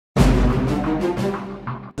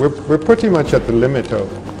We're pretty much at the limit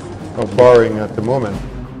of borrowing at the moment.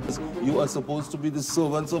 You are supposed to be the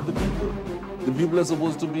servants of the people. The people are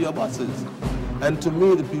supposed to be your bosses. And to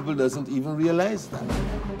me, the people doesn't even realize that.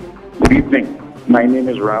 Good evening. My name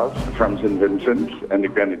is Ralph from St. Vincent and the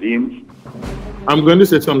Grenadines. I'm going to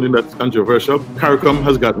say something that's controversial. CARICOM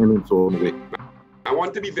has gotten in its own way. I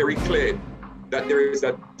want to be very clear that there is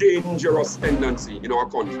a dangerous tendency in our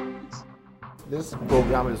countries. This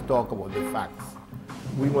program is talk about the facts.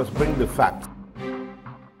 We must bring the facts.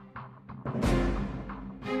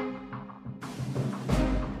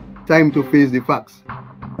 Time to face the facts.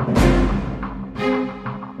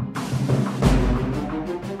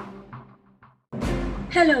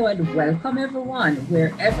 Hello and welcome everyone,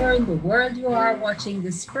 wherever in the world you are watching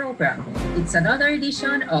this program. It's another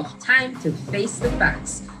edition of Time to Face the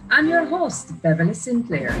Facts. I'm your host, Beverly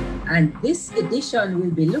Sinclair, and this edition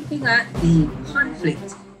will be looking at the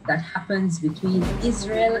conflict that happens between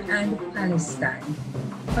Israel and Palestine.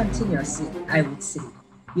 Continuously, I would say.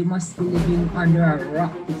 You must be living under a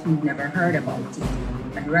rock if you've never heard about it.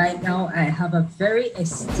 And right now, I have a very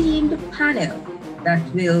esteemed panel that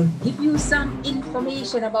will give you some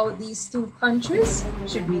information about these two countries,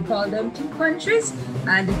 should we call them two countries,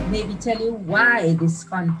 and maybe tell you why this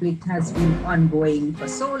conflict has been ongoing for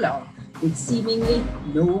so long, with seemingly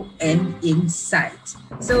no end in sight.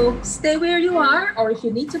 So stay where you are, or if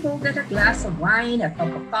you need to go get a glass of wine, a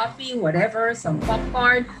cup of coffee, whatever, some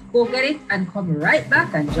popcorn, go get it and come right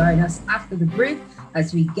back and join us after the break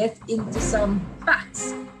as we get into some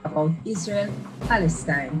facts about Israel,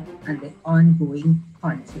 Palestine, and the ongoing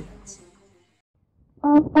conflict.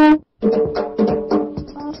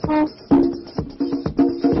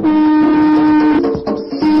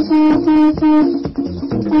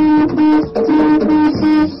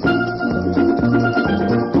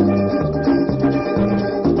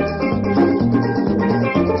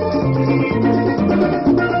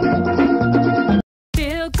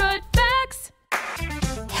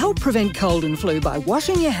 Help prevent cold and flu by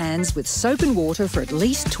washing your hands with soap and water for at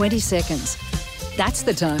least 20 seconds. That's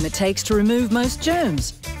the time it takes to remove most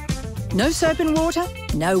germs. No soap and water?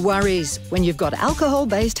 No worries when you've got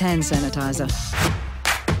alcohol-based hand sanitizer.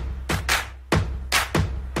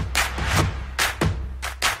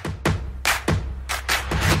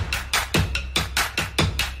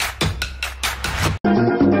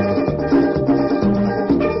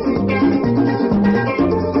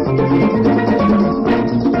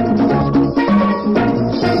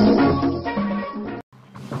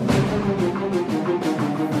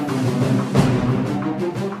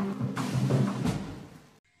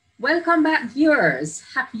 Welcome back, viewers.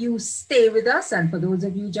 Happy you stay with us. And for those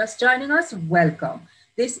of you just joining us, welcome.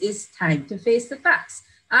 This is Time to Face the Facts.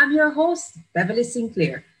 I'm your host, Beverly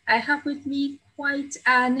Sinclair. I have with me quite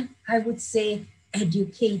an, I would say,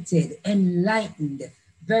 educated, enlightened,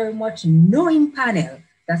 very much knowing panel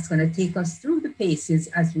that's going to take us through the paces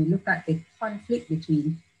as we look at the conflict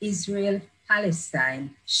between Israel,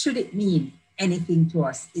 Palestine, should it mean anything to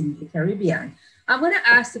us in the Caribbean. I'm going to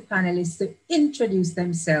ask the panelists to introduce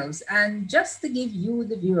themselves and just to give you,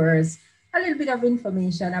 the viewers, a little bit of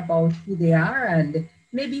information about who they are and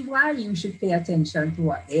maybe why you should pay attention to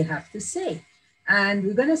what they have to say. And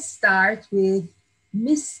we're going to start with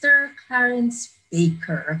Mr. Clarence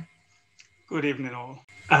Baker. Good evening, all.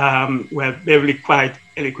 Well, Beverly quite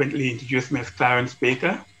eloquently introduced me as Clarence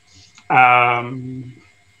Baker. I'm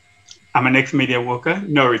an ex-media worker,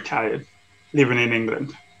 now retired, living in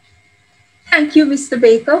England. Thank you, Mr.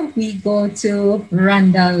 Baker. We go to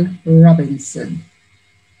Randall Robinson.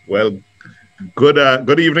 Well,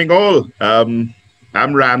 good evening, all. I'm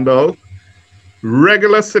Randall,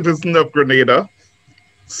 regular citizen of Grenada.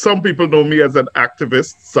 Some people know me as an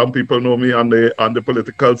activist. Some people know me on the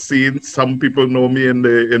political scene. Some people know me in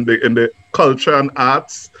the culture and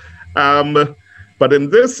arts. But in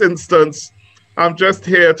this instance, I'm just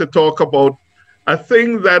here to talk about a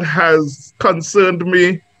thing that has concerned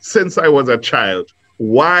me since I was a child.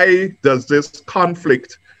 Why does this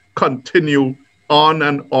conflict continue on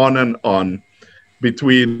and on and on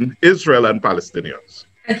between Israel and Palestinians?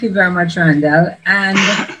 Thank you very much, Randall. And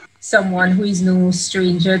someone who is no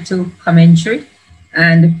stranger to commentary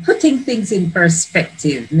and putting things in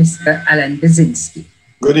perspective, Mr. Alan Basinski.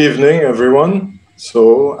 Good evening, everyone.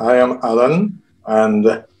 So I am Alan,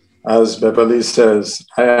 and as Beverly says,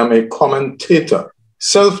 I am a commentator,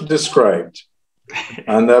 self-described.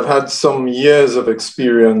 And I've had some years of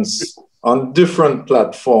experience on different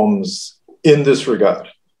platforms in this regard.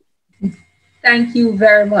 Thank you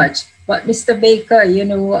very much. But Mr. Baker, you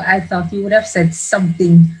know, I thought you would have said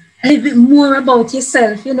something a little bit more about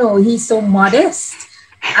yourself. You know, he's so modest.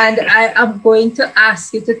 And I am going to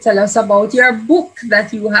ask you to tell us about your book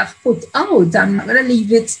that you have put out. I'm not going to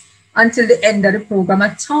leave it until the end of the program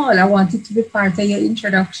at all. I want it to be part of your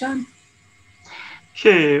introduction.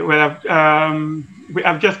 Okay, well,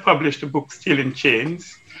 I've just published a book, Still in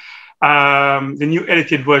Chains. The new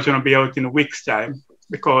edited version will be out in a week's time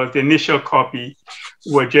because the initial copy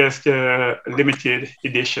were just a limited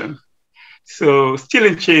edition. So Still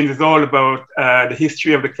in Chains is all about the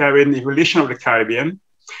history of the Caribbean, the evolution of the Caribbean,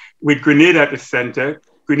 with Grenada at the center,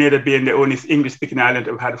 Grenada being the only English-speaking island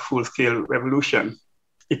that had a full-scale revolution.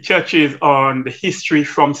 It touches on the history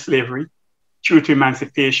from slavery through to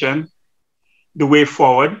emancipation, the way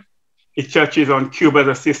forward. It touches on Cuba's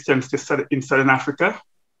assistance in Southern Africa.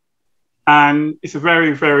 And it's a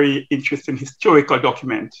very, very interesting historical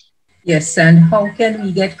document. Yes, and how can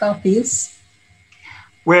we get copies?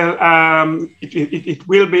 Well, it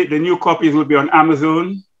will be, the new copies will be on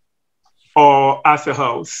Amazon or Asa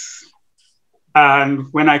House. And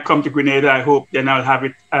when I come to Grenada, I hope then I'll have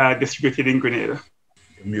it distributed in Grenada.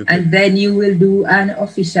 And then you will do an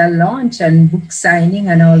official launch and book signing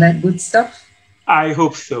and all that good stuff? I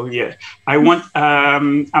hope so, yeah.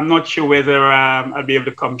 I'm not sure whether I'll be able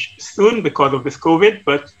to come soon because of this COVID,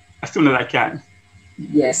 but as soon as I can.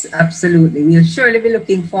 Yes, absolutely. We'll surely be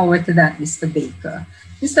looking forward to that, Mr. Baker.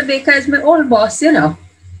 Mr. Baker is my old boss, you know.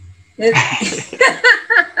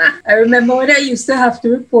 I remember when I used to have to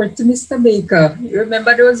report to Mr. Baker. You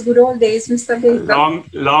remember those good old days, Mr. Baker?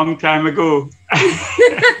 Long time ago.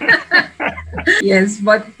 Yes,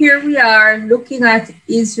 but here we are looking at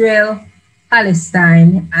Israel,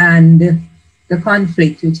 Palestine, and the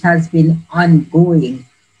conflict which has been ongoing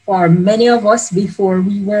for many of us before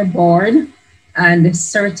we were born, and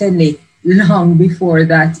certainly long before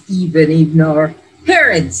that, even our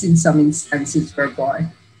parents in some instances were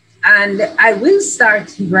born. And I will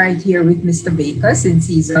start right here with Mr. Baker, since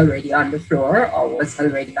he's already on the floor or was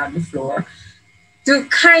already on the floor, to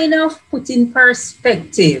kind of put in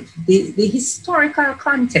perspective the historical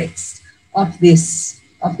context of this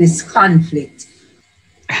conflict.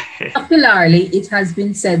 Popularly, it has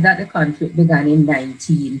been said that the conflict began in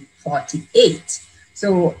 1948.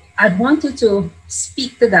 So I wanted to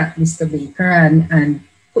speak to that, Mr. Baker, and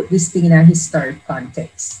put this thing in a historic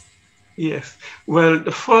context. Yes. Well,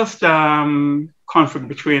 the first conflict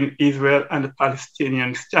between Israel and the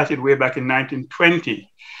Palestinians started way back in 1920,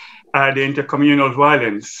 the intercommunal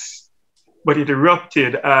violence, but it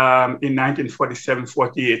erupted in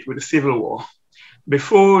 1947-48 with the Civil War.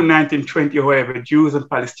 Before 1920, however, Jews and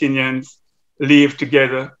Palestinians lived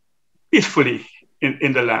together peacefully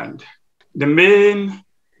in the land. The main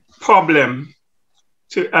problem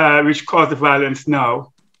which caused the violence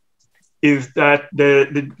now is that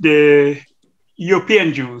the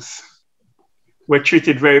European Jews were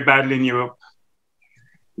treated very badly in Europe.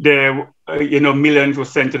 There, millions were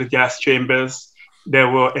sent to the gas chambers. They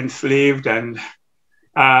were enslaved and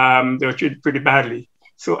they were treated pretty badly.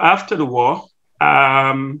 So after the war,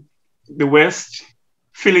 the West,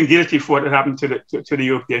 feeling guilty for what had happened to the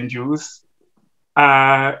European Jews,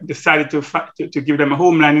 decided to give them a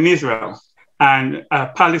homeland in Israel. And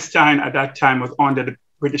Palestine at that time was under the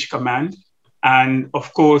British command. And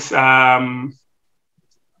of course, the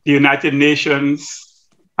United Nations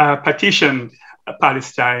petitioned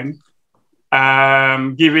Palestine,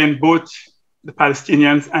 giving both the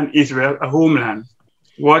Palestinians and Israel a homeland.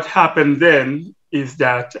 What happened then is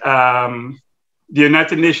that the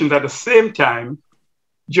United Nations at the same time,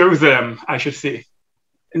 Jerusalem, I should say,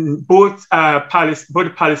 both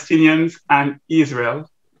the Palestinians and Israel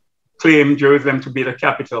claimed Jerusalem to be the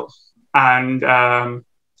capital. And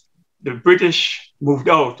the British moved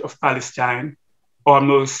out of Palestine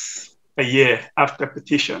almost a year after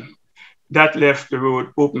petition. That left the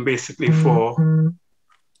road open basically for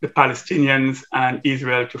the Palestinians and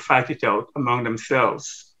Israel to fight it out among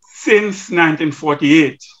themselves. Since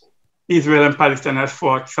 1948, Israel and Palestine has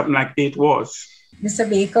fought something like 8 wars. Mr.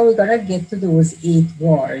 Baker, we're going to get to those 8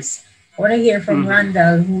 wars. I want to hear from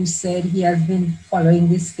Randall, who said he has been following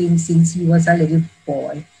this thing since he was a little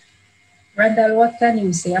boy. Randall, what can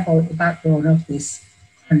you say about the background of this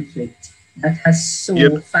conflict that has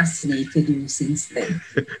so fascinated you since then?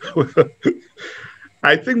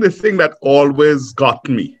 I think the thing that always got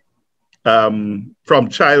me from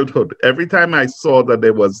childhood, every time I saw that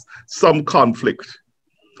there was some conflict,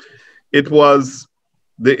 it was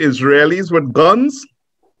the Israelis with guns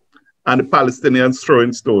and the Palestinians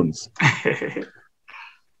throwing stones. I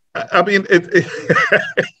mean,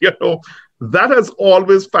 that has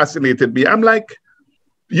always fascinated me. I'm like,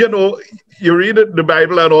 you know, you read the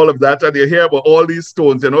Bible and all of that, and you hear about all these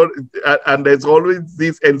stones, you know, and there's always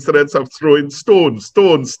these incidents of throwing stones.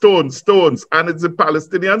 And it's the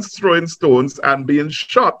Palestinians throwing stones and being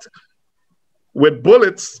shot with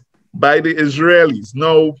bullets by the Israelis.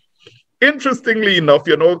 Now, interestingly enough,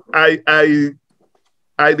 you know, I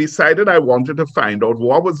decided I wanted to find out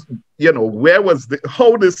what was, you know,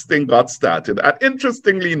 how this thing got started. And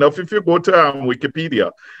interestingly enough, if you go to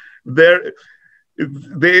Wikipedia,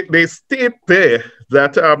 they state there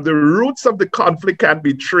that the roots of the conflict can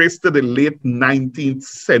be traced to the late 19th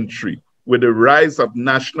century with the rise of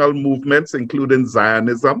national movements, including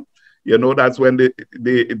Zionism. You know, that's when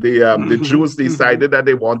the Jews decided that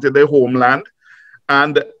they wanted their homeland,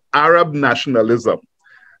 and Arab nationalism.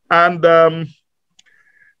 And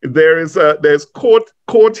there's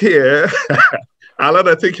quote here. Alan,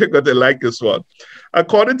 I think you're going to like this one.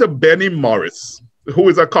 According to Benny Morris, who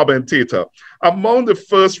is a commentator, among the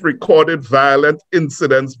first recorded violent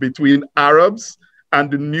incidents between Arabs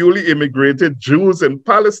and the newly immigrated Jews in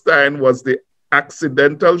Palestine was the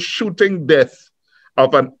accidental shooting death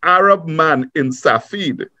of an Arab man in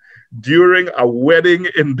Safed during a wedding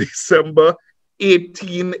in December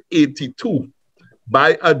 1882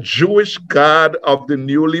 by a Jewish guard of the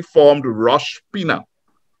newly formed Rosh Pina.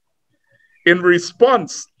 In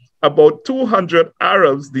response, about 200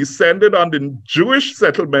 Arabs descended on the Jewish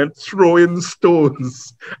settlement, throwing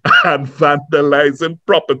stones and vandalizing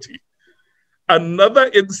property. Another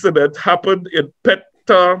incident happened in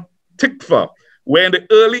Petah Tikva, where in the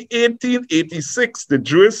early 1886, the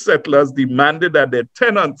Jewish settlers demanded that their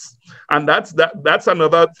tenants, and that's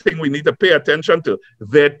another thing we need to pay attention to,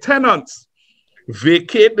 their tenants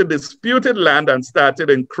vacate the disputed land and started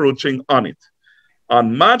encroaching on it.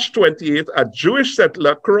 On March 28th, a Jewish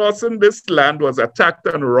settler crossing this land was attacked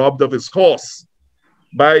and robbed of his horse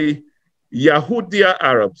by Yahudia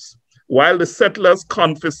Arabs, while the settlers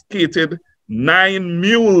confiscated 9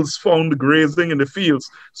 mules found grazing in the fields.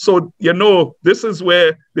 So, you know, this is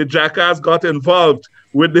where the jackass got involved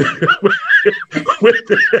with the,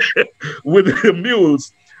 with the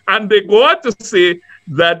mules. And they go on to say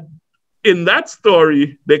that in that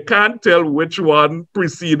story, they can't tell which one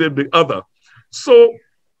preceded the other. So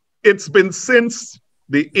it's been since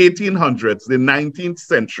the 1800s, the 19th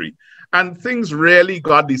century, and things really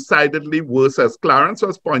got decidedly worse, as Clarence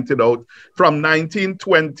was pointed out, from the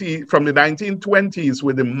 1920s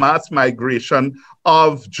with the mass migration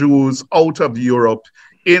of Jews out of Europe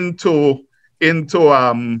into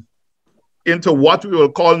what we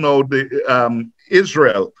will call now the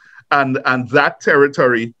Israel and that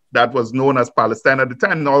territory that was known as Palestine at the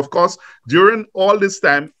time. Now, of course, during all this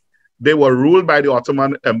time, they were ruled by the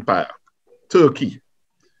Ottoman Empire, Turkey,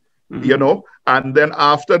 you know, and then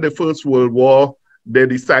after the First World War, they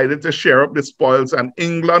decided to share up the spoils, and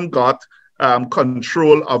England got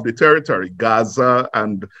control of the territory, Gaza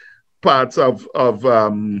and parts of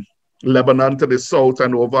Lebanon to the south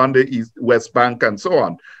and over on the West Bank and so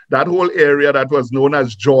on. That whole area that was known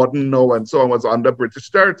as Jordan now and so on was under British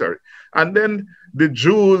territory. And then the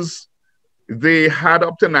Jews, they had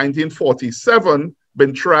up to 1947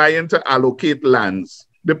 been trying to allocate lands.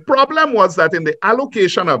 The problem was that in the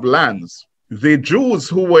allocation of lands, the Jews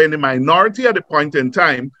who were in a minority at the point in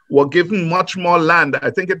time were given much more land. I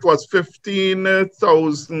think it was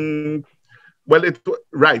 15,000. Well,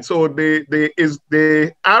 right. So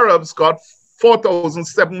the Arabs got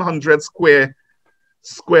 4,700 square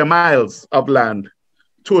miles of land,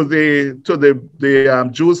 to the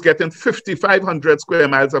Jews getting 5,500 square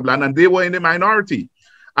miles of land, and they were in a minority.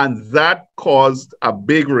 And that caused a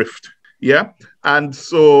big rift, yeah? And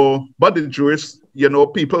so, but the Jewish, you know,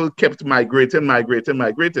 people kept migrating.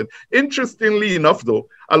 Interestingly enough, though,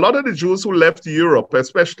 a lot of the Jews who left Europe,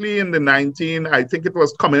 especially in I think it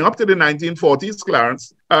was coming up to the 1940s,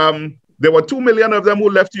 Clarence, there were 2 million of them who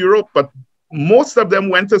left Europe, but most of them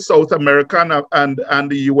went to South America and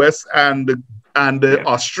the US and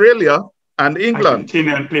Australia and England.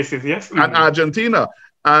 Argentina and places, yes. And Argentina.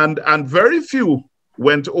 And very few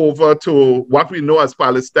went over to what we know as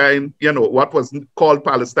Palestine, you know, what was called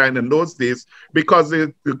Palestine in those days, because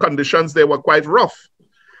the conditions there were quite rough.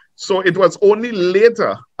 So it was only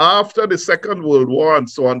later, after the Second World War and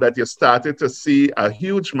so on, that you started to see a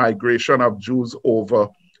huge migration of Jews over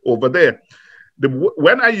there.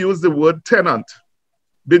 When I use the word tenant,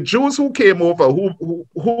 the Jews who came over, who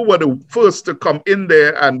were the first to come in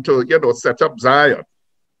there and to, you know, set up Zion,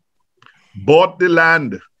 bought the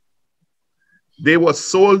land. They were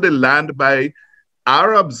sold the land by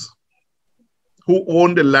Arabs who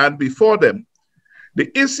owned the land before them. The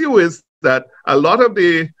issue is that a lot of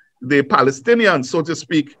the Palestinians, so to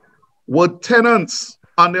speak, were tenants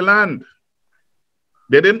on the land.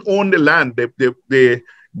 They didn't own the land. They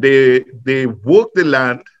worked the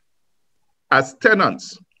land as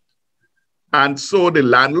tenants. And so the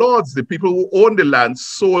landlords, the people who owned the land,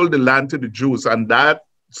 sold the land to the Jews. And that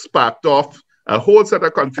sparked off a whole set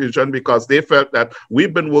of confusion because they felt that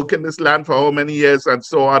we've been working this land for how many years and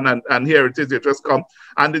so on. And here it is, you just come.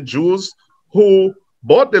 And the Jews who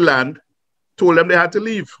bought the land told them they had to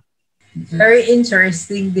leave. Very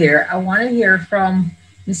interesting there. I want to hear from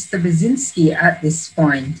Mr. Baczynski at this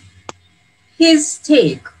point. His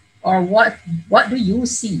take, or what do you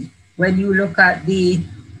see when you look at the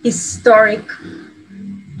historic,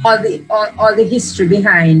 all the history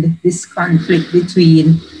behind this conflict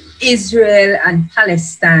between Israel and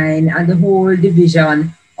Palestine and the whole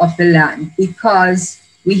division of the land? Because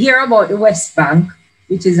we hear about the West Bank,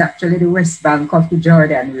 which is actually the West Bank of the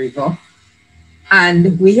Jordan River,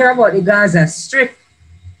 and we hear about the Gaza Strip,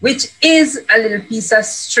 which is a little piece of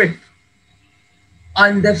strip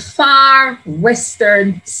on the far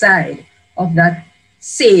western side of that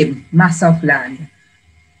same mass of land.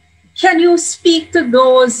 Can you speak to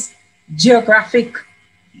those geographic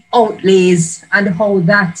outlays and how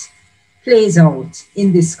that plays out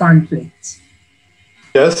in this conflict?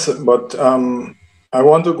 Yes, but I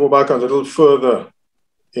want to go back a little further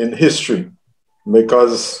in history,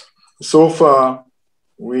 because so far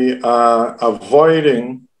we are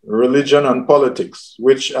avoiding religion and politics,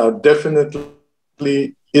 which are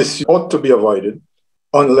definitely issues ought to be avoided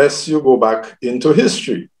unless you go back into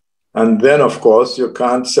history. And then, of course, you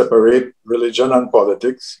can't separate religion and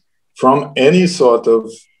politics from any sort of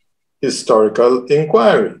historical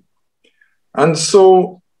inquiry. And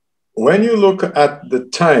so when you look at the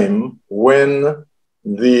time when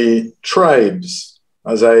the tribes,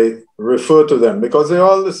 as I refer to them, because they're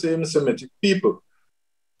all the same Semitic people,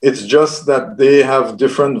 it's just that they have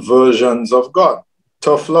different versions of God.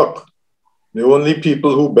 Tough luck. The only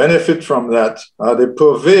people who benefit from that are the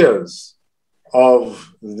purveyors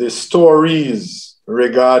of the stories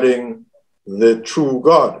regarding the true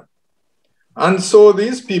God. And so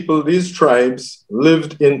these people, these tribes,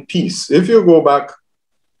 lived in peace. If you go back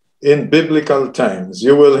in biblical times,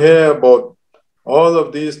 you will hear about all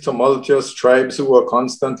of these tumultuous tribes who were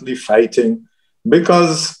constantly fighting,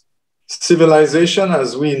 because civilization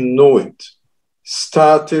as we know it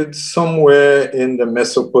started somewhere in the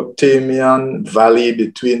Mesopotamian valley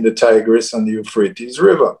between the Tigris and the Euphrates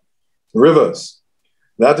rivers.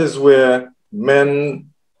 That is where men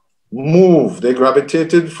moved. They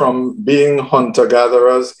gravitated from being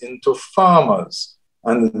hunter-gatherers into farmers.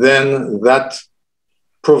 And then that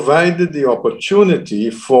provided the opportunity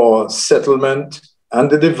for settlement and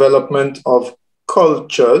the development of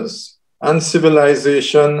cultures and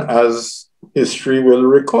civilization, as history will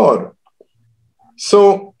record.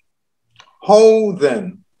 So how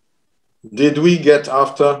then did we get,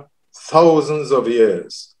 after thousands of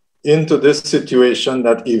years, into this situation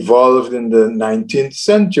that evolved in the 19th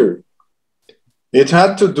century? It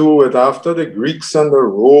had to do with, after the Greeks and the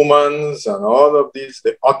Romans and all of these,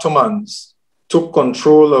 the Ottomans took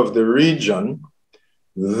control of the region,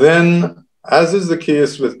 then, as is the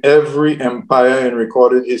case with every empire in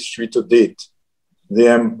recorded history to date, the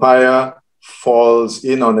empire falls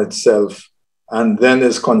in on itself and then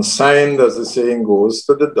is consigned, as the saying goes,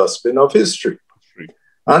 to the dustbin of history.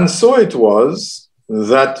 And so it was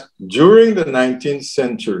that during the 19th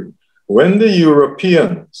century, when the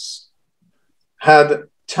Europeans had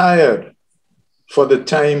tired, for the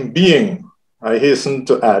time being, I hasten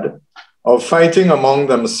to add, of fighting among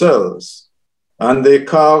themselves, and they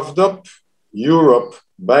carved up Europe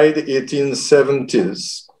by the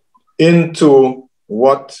 1870s into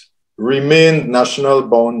what remained national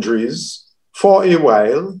boundaries for a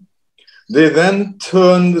while, they then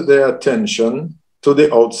turned their attention to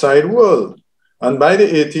the outside world. And by the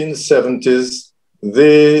 1870s,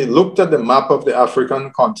 they looked at the map of the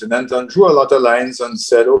African continent and drew a lot of lines and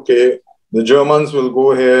said, okay, the Germans will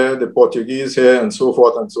go here, the Portuguese here, and so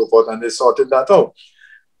forth, and they sorted that out.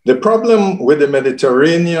 The problem with the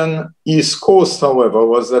Mediterranean East Coast, however,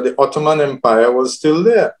 was that the Ottoman Empire was still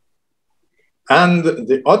there. And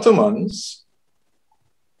the Ottomans,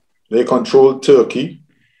 they controlled Turkey.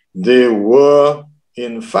 They were,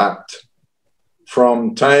 in fact,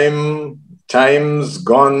 from times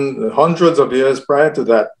gone, hundreds of years prior to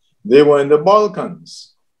that, they were in the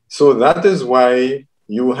Balkans. So that is why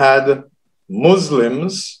you had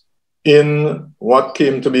Muslims in what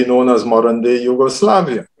came to be known as modern-day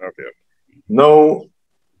Yugoslavia. Okay. Now,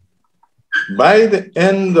 by the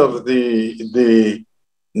end of the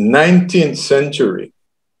 19th century,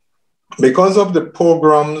 because of the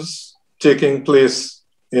pogroms taking place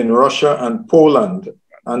in Russia and Poland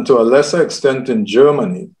and to a lesser extent in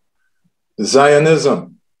Germany,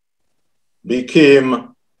 Zionism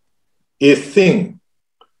became a thing.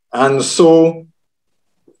 And so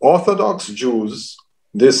Orthodox Jews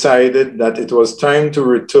decided that it was time to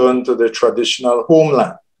return to their traditional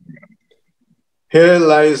homeland. Here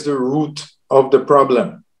lies the root of the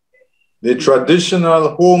problem. The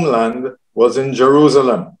traditional homeland was in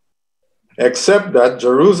Jerusalem, except that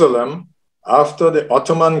Jerusalem, after the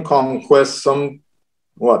Ottoman conquest some,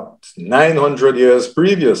 900 years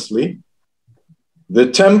previously,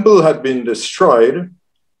 the temple had been destroyed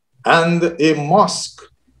and a mosque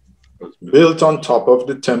built on top of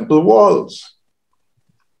the temple walls.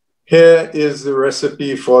 Here is the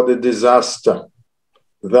recipe for the disaster,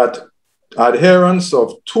 that adherents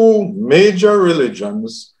of two major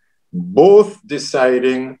religions, both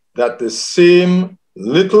deciding that the same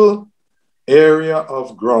little area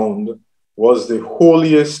of ground was the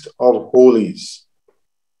holiest of holies.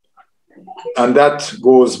 And that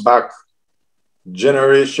goes back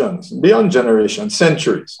generations, beyond generations,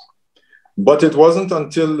 centuries. But it wasn't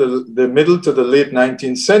until the middle to the late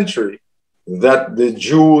 19th century that the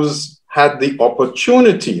Jews had the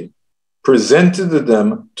opportunity presented to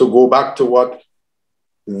them to go back to what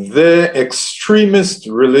their extremist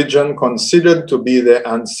religion considered to be their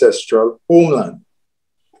ancestral homeland.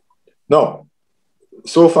 Now,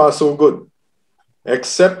 so far so good,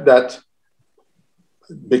 except that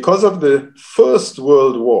because of the First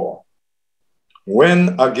World War,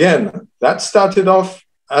 when again, that started off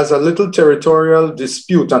as a little territorial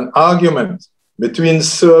dispute, an argument between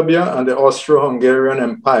Serbia and the Austro-Hungarian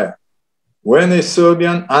Empire, when a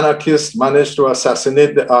Serbian anarchist managed to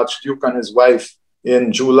assassinate the Archduke and his wife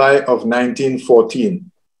in July of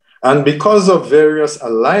 1914. And because of various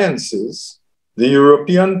alliances, the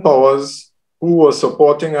European powers who were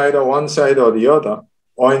supporting either one side or the other,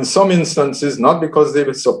 or in some instances, not because they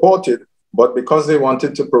were supported, but because they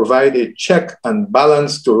wanted to provide a check and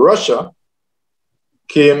balance to Russia,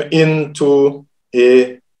 came into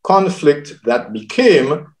a conflict that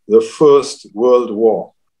became the First World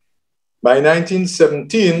War. By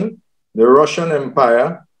 1917, the Russian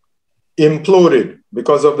Empire imploded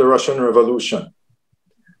because of the Russian Revolution.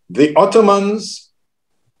 The Ottomans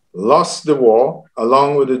lost the war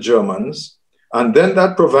along with the Germans, and then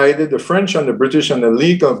that provided the French and the British and the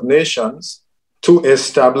League of Nations to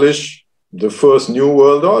establish the first New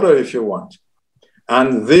World Order, if you want.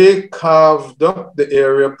 And they carved up the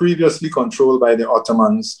area previously controlled by the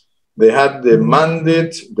Ottomans. They had the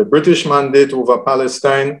mandate, the British mandate over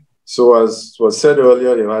Palestine. So as was said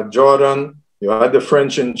earlier, you had Jordan, you had the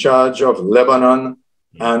French in charge of Lebanon,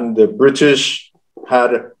 and the British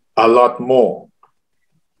had a lot more.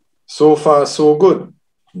 So far, so good.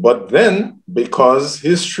 But then, because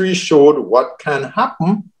history showed what can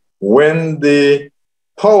happen when the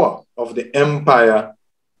power of the empire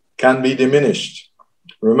can be diminished.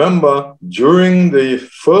 Remember, during the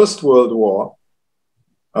First World War,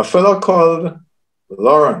 a fellow called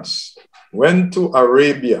Lawrence went to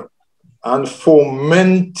Arabia and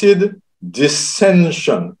fomented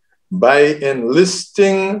dissension by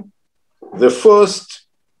enlisting the first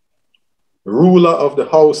ruler of the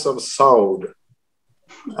House of Saud.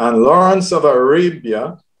 And Lawrence of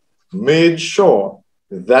Arabia made sure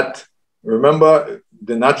that, remember,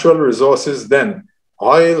 the natural resources then,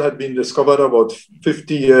 oil had been discovered about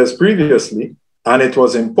 50 years previously, and it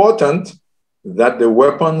was important that the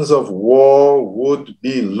weapons of war would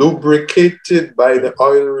be lubricated by the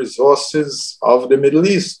oil resources of the Middle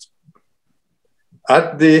East.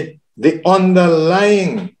 At the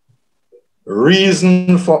underlying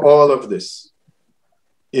reason for all of this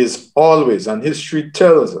is always, and history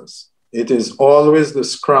tells us, it is always the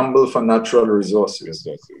scramble for natural resources.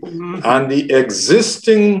 And the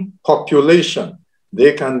existing population,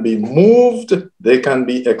 they can be moved, they can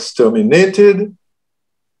be exterminated,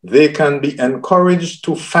 they can be encouraged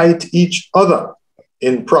to fight each other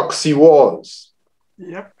in proxy wars.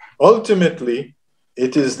 Yep. Ultimately,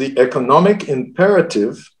 it is the economic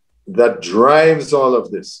imperative that drives all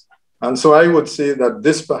of this. And so I would say that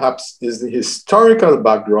this perhaps is the historical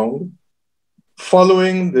background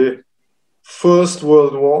following the First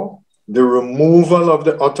World War, the removal of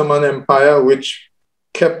the Ottoman Empire, which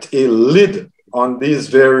kept a lid on these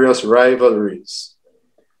various rivalries.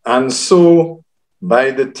 And so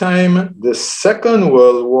by the time the Second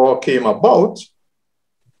World War came about,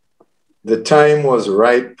 the time was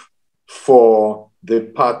ripe for the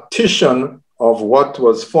partition of what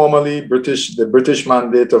was formerly the British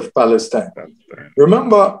Mandate of Palestine.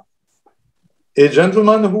 Remember, a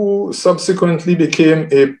gentleman who subsequently became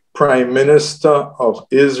a Prime Minister of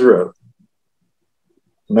Israel,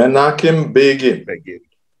 Menachem Begin,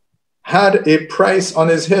 had a price on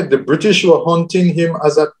his head. The British were hunting him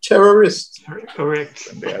as a terrorist. Correct.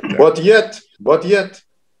 But yet,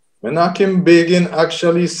 Menachem Begin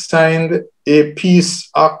actually signed a peace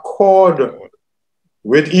accord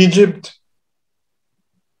with Egypt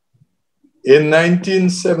in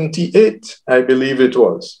 1978, I believe it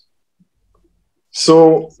was.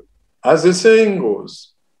 So, as the saying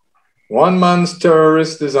goes, one man's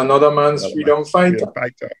terrorist is another man's freedom fighter.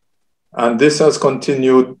 And this has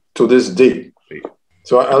continued to this day.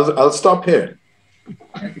 So I'll stop here.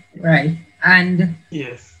 Right. And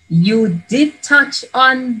yes, you did touch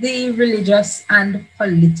on the religious and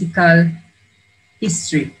political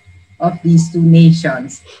history of these two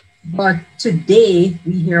nations. But today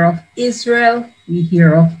we hear of Israel, we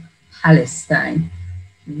hear of Palestine.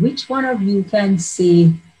 Which one of you can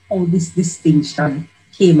say how this distinction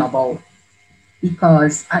came about?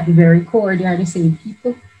 Because at the very core, they are the same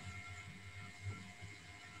people.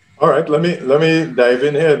 All right, let me dive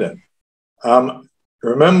in here then.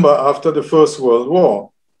 Remember, after the First World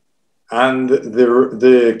War and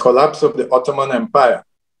the collapse of the Ottoman Empire,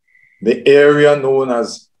 the area known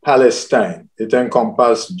as Palestine, it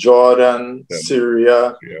encompassed Jordan,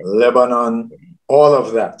 Syria, Lebanon, all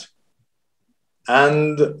of that.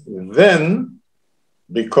 And then,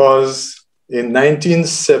 because in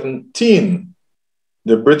 1917,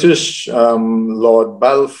 the British Lord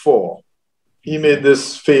Balfour, he made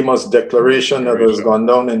this famous declaration that has gone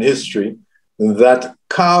down in history, that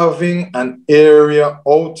carving an area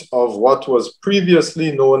out of what was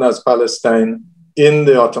previously known as Palestine in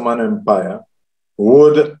the Ottoman Empire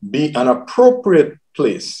would be an appropriate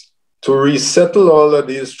place to resettle all of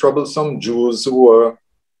these troublesome Jews who were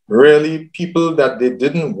really people that they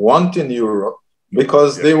didn't want in Europe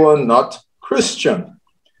because they were not Christian.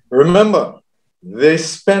 Remember, they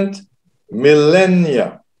spent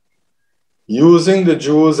millennia using the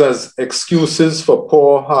Jews as excuses for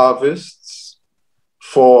poor harvests,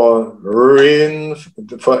 for rain,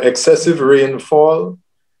 for excessive rainfall,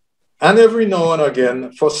 and every now and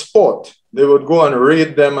again for sport. They would go and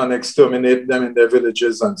raid them and exterminate them in their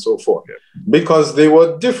villages and so forth, because they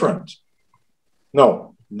were different.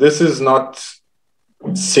 No, this is not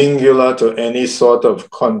singular to any sort of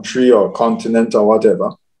country or continent or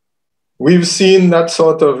whatever. We've seen that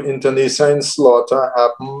sort of internecine slaughter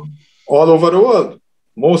happen all over the world.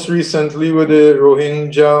 Most recently with the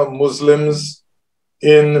Rohingya Muslims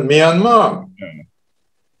in Myanmar.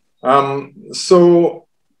 So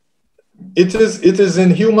it is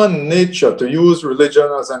in human nature to use religion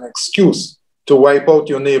as an excuse to wipe out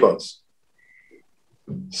your neighbors.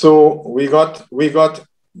 So we got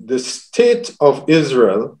the state of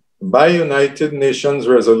Israel by United Nations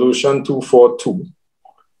Resolution 242.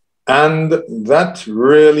 And that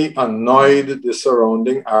really annoyed the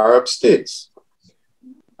surrounding Arab states.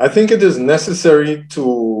 I think it is necessary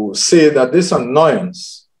to say that this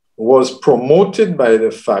annoyance was promoted by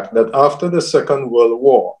the fact that after the Second World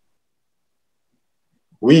War,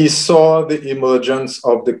 we saw the emergence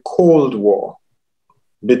of the Cold War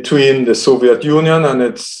between the Soviet Union and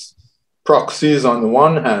its proxies on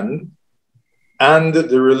one hand, and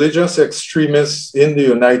the religious extremists in the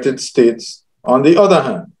United States on the other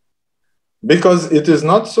hand. Because it is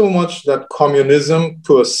not so much that communism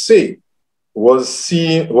per se was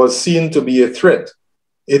seen to be a threat.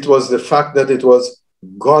 It was the fact that it was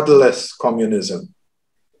godless communism.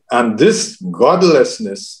 And this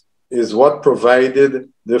godlessness is what provided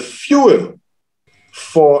the fuel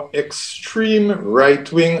for extreme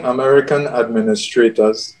right-wing American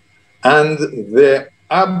administrators and their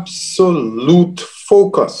absolute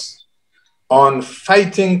focus on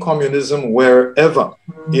fighting communism wherever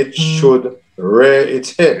it should rear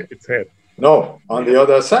its head. No, on the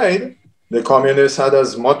other side, the communists had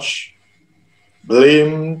as much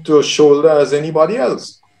blame to shoulder as anybody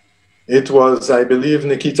else. It was, I believe,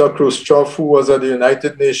 Nikita Khrushchev who was at the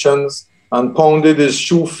United Nations and pounded his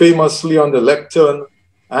shoe famously on the lectern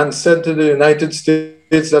and said to the United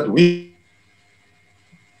States that we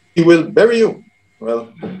will bury you.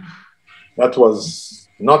 Well, that was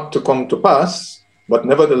not to come to pass, but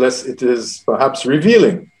nevertheless, it is perhaps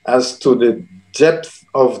revealing as to the depth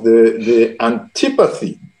of the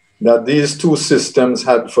antipathy that these two systems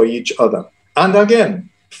had for each other. And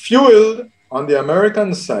again, fueled on the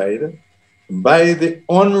American side by the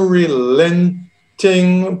unrelenting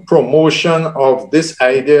promotion of this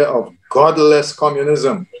idea of godless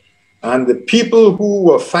communism. And the people who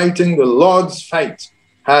were fighting the Lord's fight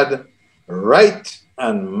had right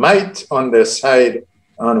and might on their side,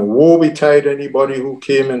 and woe betide anybody who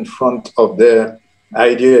came in front of their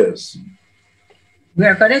ideas.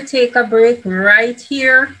 We're going to take a break right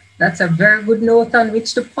here. That's a very good note on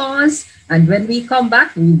which to pause. And when we come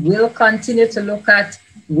back, we will continue to look at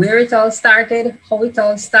where it all started, how it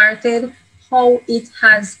all started, how it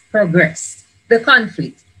has progressed. The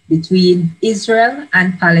conflict between Israel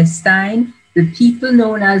and Palestine, the people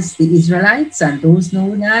known as the Israelites and those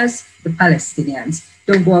known as the Palestinians.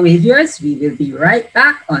 Don't go away, viewers. We will be right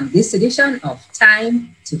back on this edition of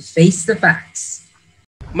Time to Face the Facts.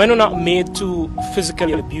 Men are not made to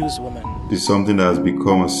physically abuse women. It's something that has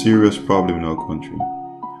become a serious problem in our country,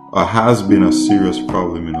 or has been a serious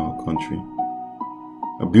problem in our country.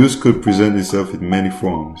 Abuse could present itself in many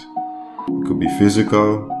forms. It could be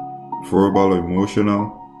physical, verbal or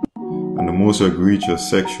emotional, and the most egregious,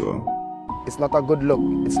 sexual. It's not a good look.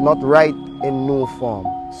 It's not right in no form.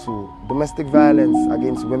 So domestic violence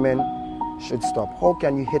against women should stop. How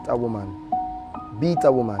can you hit a woman, beat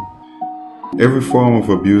a woman? Every form of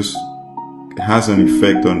abuse has an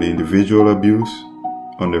effect on the individual abuse,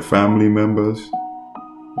 on their family members,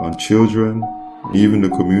 on children, even the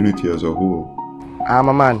community as a whole. I'm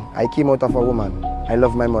a man. I came out of a woman. I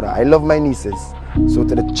love my mother. I love my nieces. So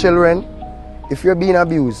to the children, if you're being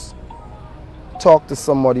abused, talk to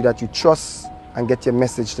somebody that you trust and get your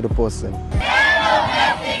message to the person.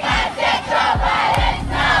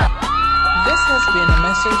 This has been a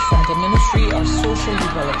message from the Ministry of Social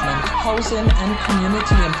Development, Housing and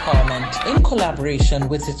Community Empowerment in collaboration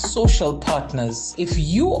with its social partners. If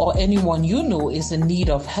you or anyone you know is in need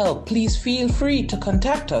of help, please feel free to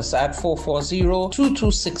contact us at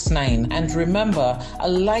 440-2269. And remember, a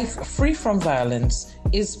life free from violence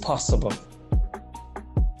is possible.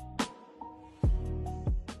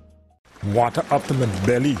 Water up to my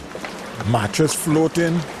belly, mattress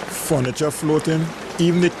floating, furniture floating,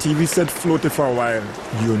 even the TV set floated for a while,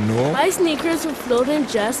 you know? My sneakers were floating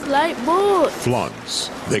just like boats. Floods,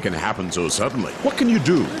 they can happen so suddenly. What can you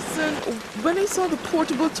do? Listen, when I saw the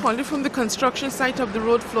portable toilet from the construction site up the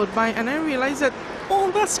road float by, and I realized that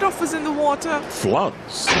all that stuff was in the water.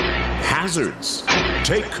 Floods, hazards,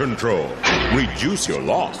 take control, reduce your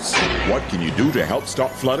loss. What can you do to help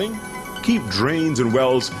stop flooding? Keep drains and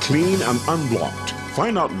wells clean and unblocked.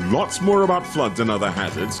 Find out lots more about floods and other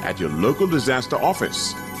hazards at your local disaster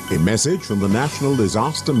office. A message from the National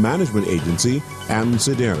Disaster Management Agency and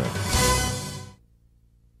SEDERA.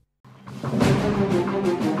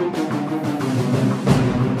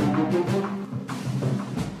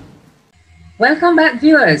 Welcome back,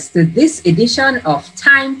 viewers, to this edition of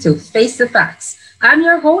Time to Face the Facts. I'm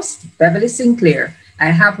your host, Beverly Sinclair. I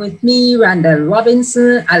have with me Randall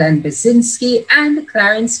Robinson, Alan Basinski, and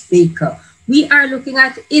Clarence Baker. We are looking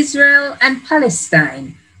at Israel and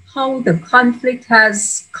Palestine, how the conflict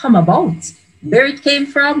has come about, where it came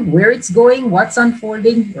from, where it's going, what's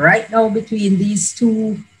unfolding right now between these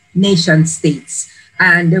two nation states.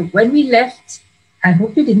 And when we left, I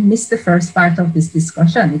hope you didn't miss the first part of this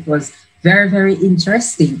discussion. It was very, very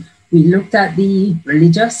interesting. We looked at the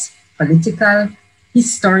religious, political,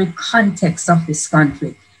 historic context of this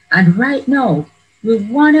conflict. And right now, we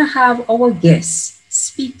want to have our guests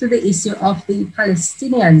speak to the issue of the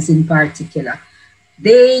Palestinians in particular.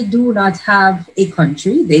 They do not have a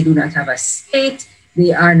country, they do not have a state,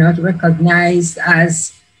 they are not recognized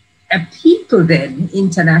as a people then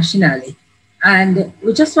internationally. And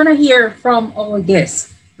we just want to hear from our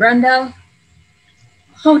guests. Randall,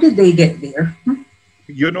 how did they get there?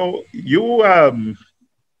 You know,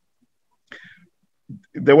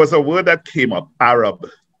 there was a word that came up, Arab.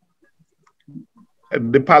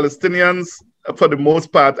 The Palestinians, for the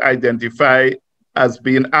most part, identify as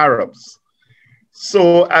being Arabs.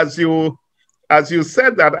 So as you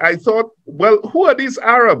said that, I thought, well, who are these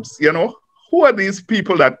Arabs? You know, who are these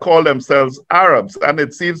people that call themselves Arabs? And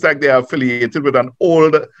it seems like they are affiliated with an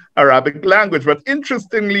old Arabic language. But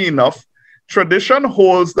interestingly enough, tradition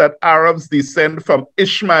holds that Arabs descend from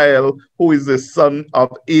Ishmael, who is the son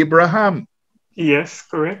of Abraham. Yes,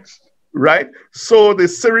 correct. Right? So the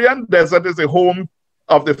Syrian desert is the home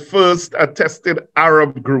of the first attested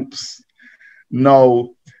Arab groups. Now,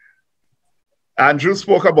 Andrew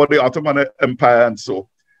spoke about the Ottoman Empire, and so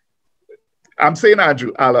I'm saying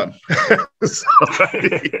Andrew, Alan.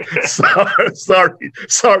 sorry.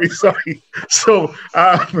 So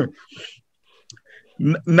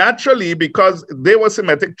naturally, because they were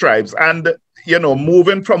Semitic tribes, and you know,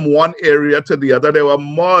 moving from one area to the other, they were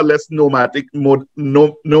more or less nomadic people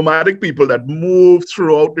that moved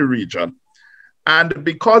throughout the region. And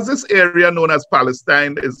because this area known as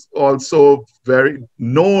Palestine is also very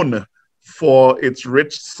known for its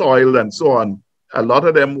rich soil and so on, a lot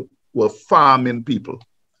of them were farming people.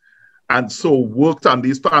 And so worked on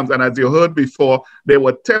these farms. And as you heard before, they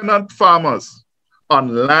were tenant farmers on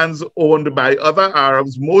lands owned by other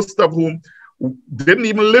Arabs, most of whom didn't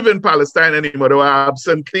even live in Palestine anymore. They were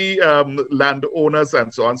absentee landowners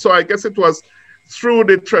and so on. So I guess it was through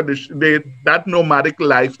the tradition, that nomadic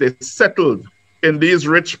life, they settled in these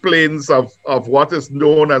rich plains of what is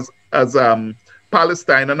known as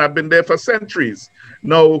Palestine, and have been there for centuries.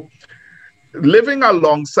 Now, living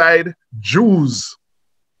alongside Jews,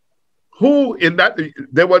 who in that,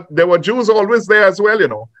 there were Jews always there as well, you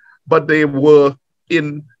know, but they were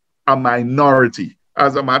in a minority.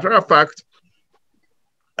 As a matter of fact,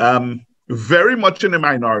 very much in a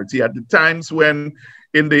minority at the times when,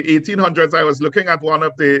 in the 1800s, I was looking at one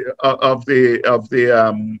of the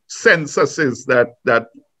censuses that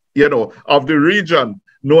you know, of the region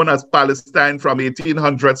known as Palestine from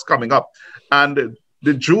 1800s coming up, and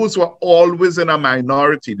the Jews were always in a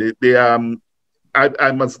minority.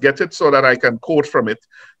 I must get it so that I can quote from it,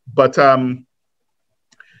 but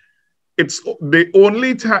it's the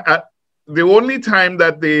only time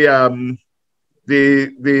that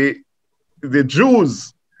the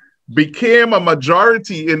Jews became a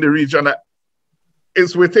majority in the region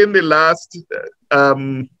is within the last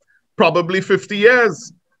probably 50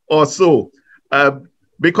 years or so,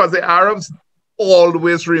 because the Arabs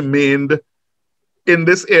always remained in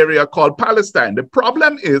this area called Palestine. The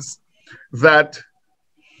problem is that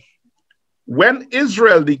when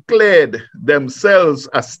Israel declared themselves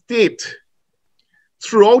a state,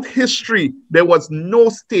 throughout history, there was no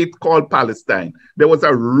state called Palestine. There was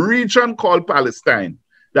a region called Palestine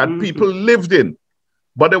that people lived in,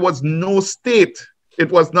 but there was no state.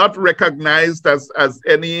 It was not recognized as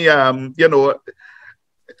any, you know,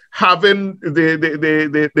 having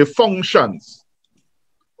the functions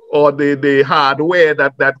or the hardware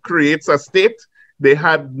that creates a state. They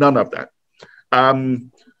had none of that.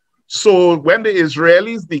 So when the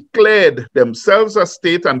Israelis declared themselves a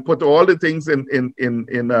state and put all the things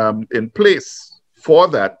in place for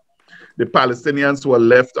that, the Palestinians were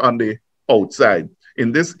left on the outside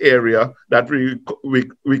in this area that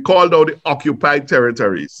we called out the occupied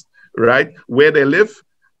territories, right, where they live,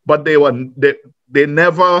 but they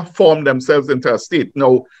never formed themselves into a state.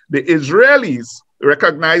 Now, the Israelis,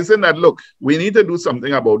 recognizing that, look, we need to do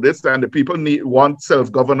something about this, and the people want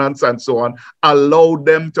self-governance and so on, allowed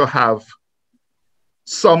them to have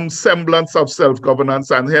some semblance of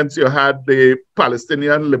self-governance, and hence you had the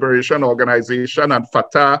Palestinian Liberation Organization and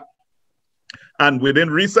Fatah, and within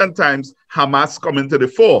recent times, Hamas come into the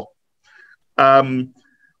fore.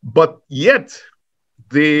 But yet,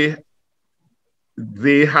 they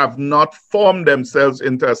have not formed themselves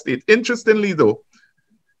into a state. Interestingly, though,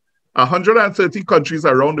 130 countries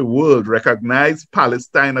around the world recognize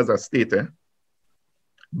Palestine as a state.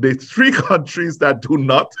 The 3 countries that do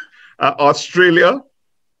not are Australia,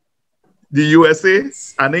 the USA,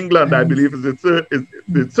 and England, I believe, is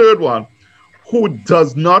the third one, who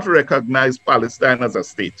does not recognize Palestine as a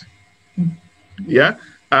state. Yeah.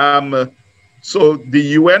 So the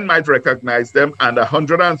UN might recognize them, and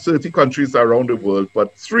 130 countries around the world,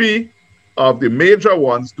 but 3 of the major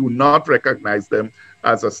ones do not recognize them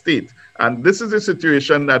as a state. And this is the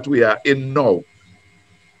situation that we are in now.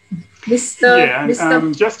 Just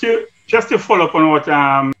to follow up on what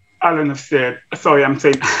Alan has said, sorry, I'm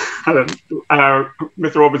saying Alan,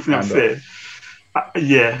 Mr. Robinson has said.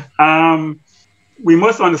 We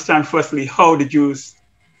must understand firstly how the Jews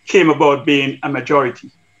came about being a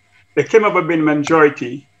majority. They came about being a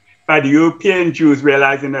majority by the European Jews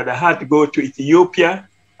realizing that they had to go to Ethiopia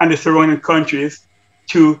and the surrounding countries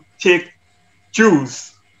to take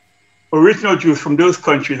Jews, original Jews from those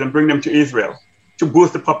countries, and bring them to Israel to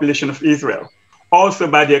boost the population of Israel. Also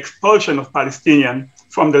by the expulsion of Palestinians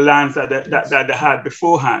from the lands that they had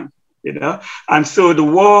beforehand, you know. And so the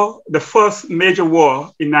war, the first major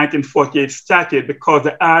war in 1948 started because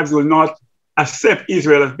the Arabs will not accept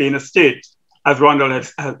Israel as being a state, as Randall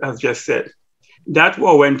has just said. That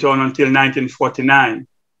war went on until 1949.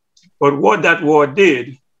 But what that war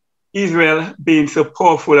did, Israel being so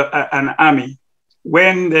powerful an army,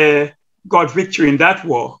 when they got victory in that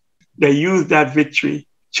war, they used that victory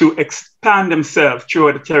to expand themselves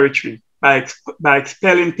throughout the territory by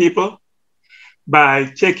expelling people, by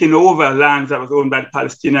taking over lands that was owned by the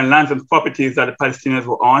Palestinians, lands and properties that the Palestinians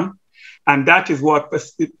were on. And that is what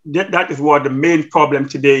the main problem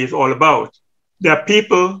today is all about. There are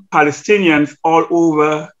people, Palestinians, all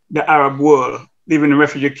over the Arab world, living in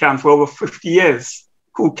refugee camps for over 50 years,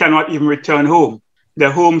 who cannot even return home.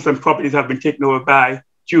 Their homes and properties have been taken over by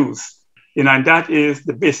Jews. You know, and that is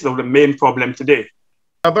the basis of the main problem today.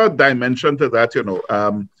 Another dimension to that, you know,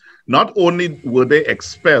 not only were they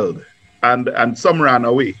expelled and some ran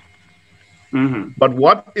away, but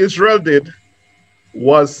what Israel did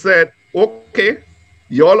was said, okay,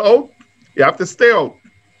 you all out, you have to stay out.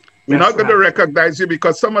 We're not going to recognize you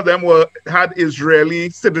because some of them had Israeli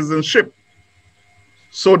citizenship.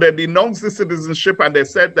 So they denounced the citizenship and they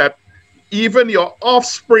said that even your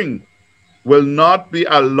offspring will not be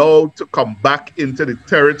allowed to come back into the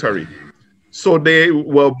territory. So they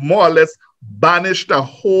were more or less banished the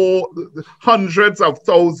whole hundreds of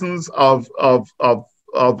thousands of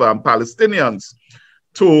Palestinians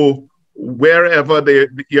to wherever they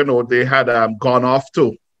had gone off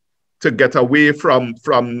to get away from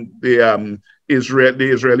the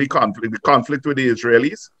Israeli conflict, the conflict with the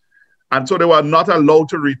Israelis. And so they were not allowed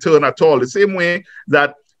to return at all. The same way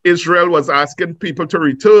that Israel was asking people to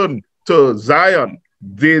return to Zion,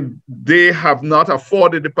 they have not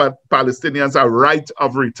afforded the Palestinians a right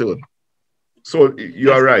of return. So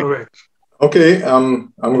you are right. Correct. Okay,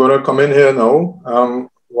 I'm going to come in here now.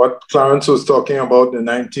 What Clarence was talking about, the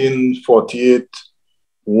 1948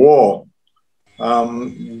 war.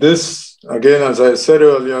 This, again, as I said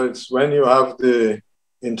earlier, it's when you have the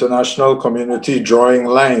international community drawing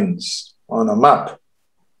lines on a map.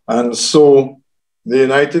 And so the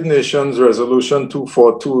United Nations Resolution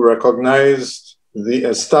 242 recognized the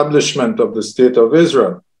establishment of the State of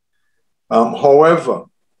Israel. However,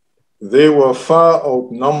 they were far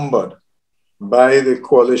outnumbered by the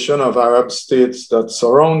coalition of Arab states that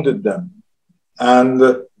surrounded them. And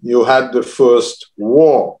you had the first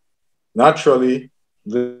war. Naturally,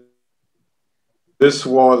 this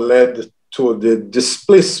war led to the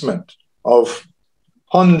displacement of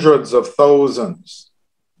hundreds of thousands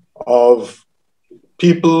of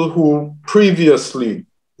people who previously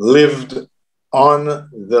lived on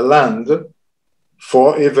the land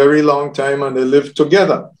for a very long time, and they lived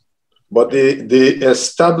together. But the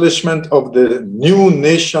establishment of the new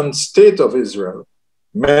nation state of Israel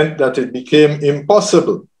meant that it became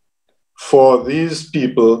impossible for these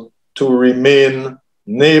people to remain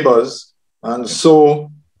neighbors. And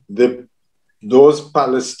so those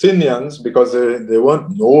Palestinians, because they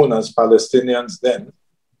weren't known as Palestinians then,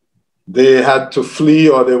 they had to flee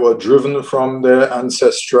or they were driven from their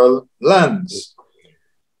ancestral lands.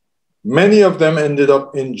 Many of them ended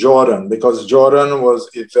up in Jordan because Jordan was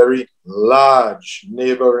a very large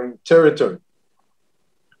neighboring territory.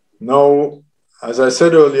 Now, as I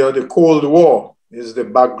said earlier, the Cold War is the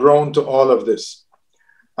background to all of this.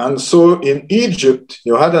 And so in Egypt,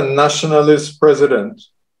 you had a nationalist president,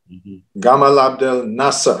 Gamal Abdel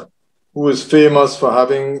Nasser, who is famous for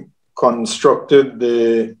having constructed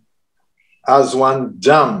the Aswan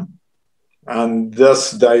Dam and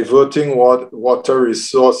thus diverting water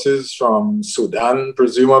resources from Sudan,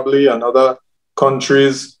 presumably, and other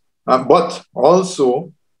countries, but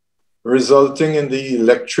also resulting in the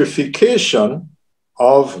electrification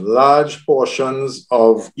of large portions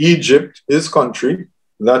of Egypt, his country,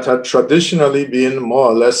 that had traditionally been more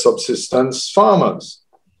or less subsistence farmers.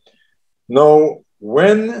 Now,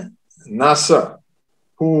 when Nasser,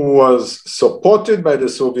 who was supported by the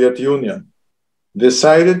Soviet Union,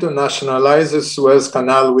 decided to nationalize the Suez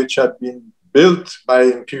Canal, which had been built by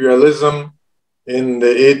imperialism in the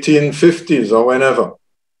 1850s or whenever,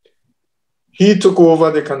 he took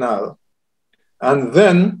over the canal. And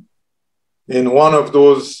then, in one of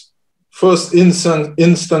those first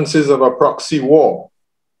instances of a proxy war,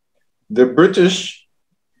 the British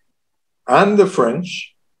and the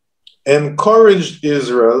French encouraged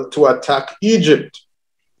Israel to attack Egypt.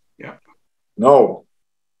 Yeah. Now,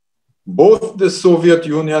 both the Soviet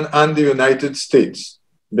Union and the United States,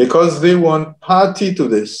 because they weren't party to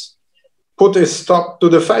this, put a stop to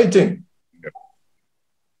the fighting. Yep.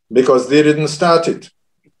 Because they didn't start it.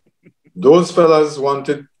 Those fellas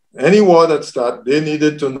wanted any war that started, they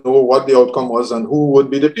needed to know what the outcome was and who would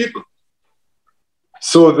be the people.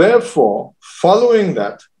 So therefore, following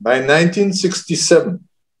that, by 1967,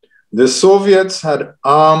 the Soviets had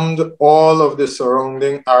armed all of the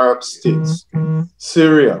surrounding Arab states,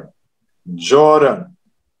 Syria, Jordan,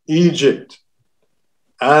 Egypt,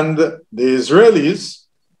 and the Israelis,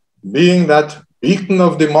 being that beacon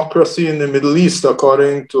of democracy in the Middle East,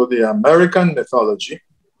 according to the American mythology,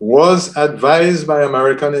 was advised by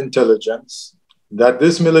American intelligence that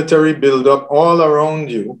this military buildup all around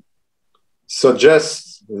you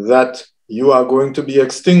suggests that you are going to be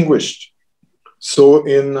extinguished. So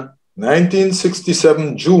in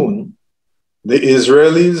 1967 June, the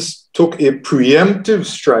Israelis took a preemptive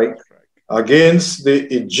strike against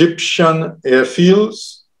the Egyptian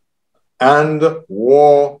airfields, and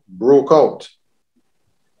war broke out.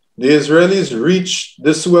 The Israelis reached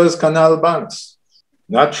the Suez Canal banks.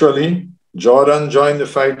 Naturally, Jordan joined the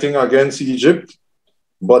fighting against Egypt,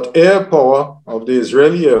 But air power of the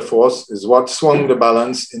Israeli Air Force is what swung the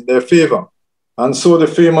balance in their favor. And so the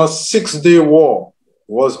famous Six-Day War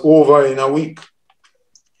was over in a week.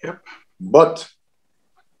 Yep. But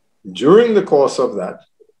during the course of that,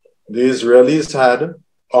 the Israelis had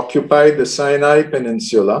occupied the Sinai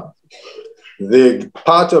Peninsula, the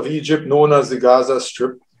part of Egypt known as the Gaza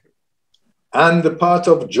Strip, and the part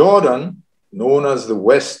of Jordan known as the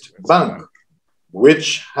West Bank,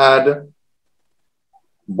 which had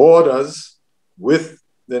borders with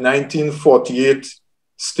the 1948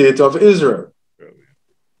 State of Israel.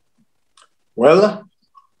 Well,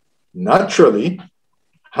 naturally,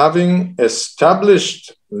 having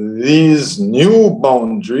established these new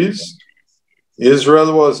boundaries,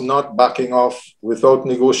 Israel was not backing off without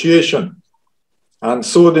negotiation. And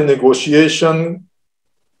so the negotiation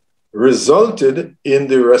resulted in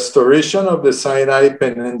the restoration of the Sinai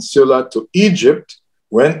Peninsula to Egypt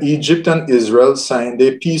when Egypt and Israel signed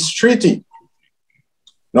a peace treaty.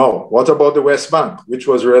 Now, what about the West Bank, which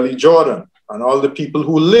was really Jordan and all the people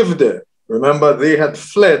who lived there? Remember, they had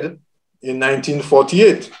fled in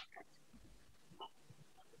 1948.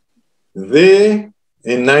 They,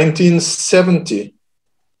 in 1970,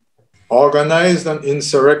 organized an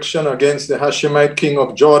insurrection against the Hashemite king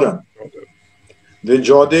of Jordan. The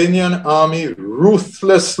Jordanian army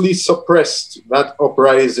ruthlessly suppressed that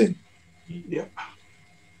uprising. Yeah.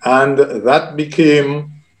 And that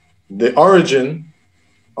became the origin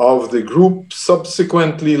of the group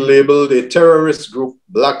subsequently labeled a terrorist group,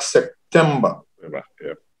 Black September.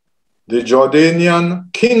 Yeah. The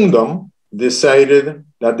Jordanian kingdom decided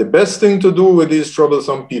that the best thing to do with these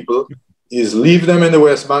troublesome people is leave them in the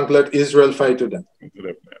West Bank, let Israel fight with them.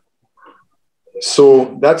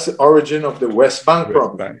 So that's the origin of the West Bank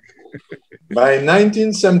problem. By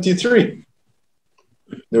 1973,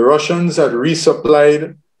 the Russians had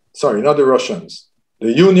resupplied, sorry, not the Russians,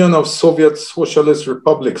 the Union of Soviet Socialist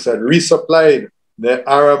Republics had resupplied their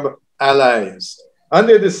Arab allies. And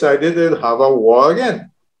they decided they'd have a war again.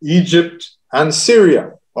 Egypt and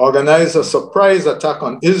Syria organized a surprise attack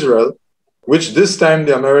on Israel, which this time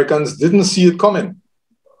the Americans didn't see it coming.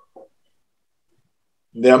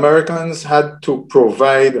 The Americans had to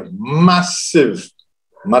provide massive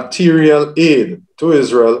material aid to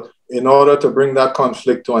Israel in order to bring that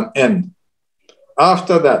conflict to an end.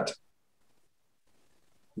 After that,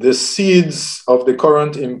 the seeds of the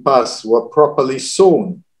current impasse were properly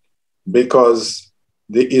sown because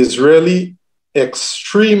the Israeli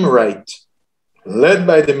extreme right, led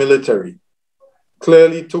by the military,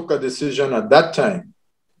 clearly took a decision at that time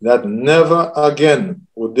that never again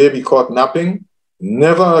would they be caught napping,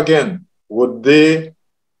 never again would they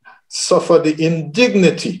suffer the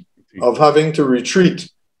indignity of having to retreat.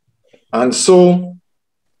 And so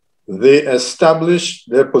they established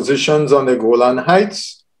their positions on the Golan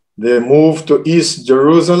Heights. They moved to East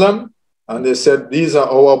Jerusalem, and they said, these are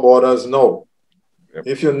our borders now. Yep.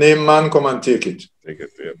 If you name man, come and take it. Take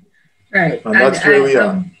it, yeah. Right. And that's where we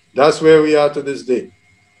are. That's where we are to this day.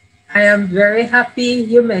 I am very happy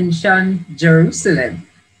you mentioned Jerusalem,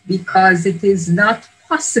 because it is not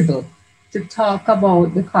possible to talk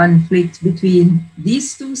about the conflict between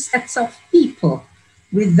these two sets of people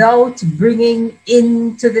without bringing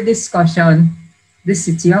into the discussion the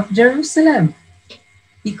city of Jerusalem,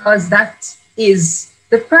 because that is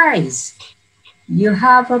the prize. You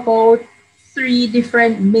have about 3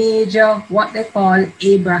 different major, what they call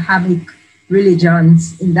Abrahamic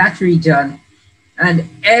religions in that region, and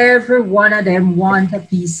every one of them want a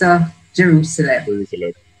piece of Jerusalem.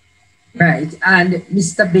 Right. And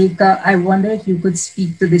Mr. Baker, I wonder if you could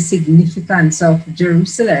speak to the significance of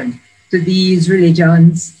Jerusalem to these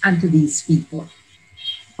religions and to these people.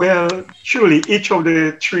 Well, surely each of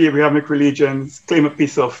the 3 Abrahamic religions claim a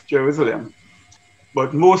piece of Jerusalem,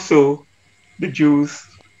 but more so the Jews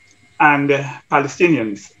and the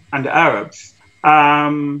Palestinians and the Arabs.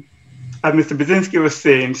 As Mr. Brzezinski was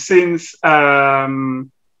saying, since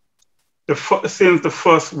the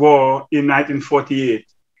first war in 1948,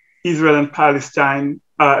 Israel and Palestine,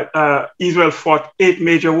 Israel fought 8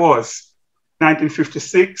 major wars: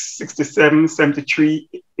 1956, 67, 73,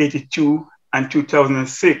 82, and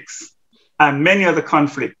 2006, and many other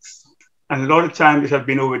conflicts. And a lot of times it has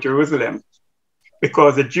been over Jerusalem,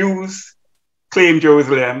 because the Jews claim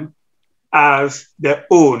Jerusalem as their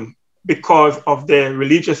own because of their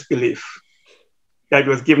religious belief that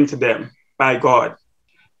was given to them by God.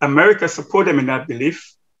 America supported them in that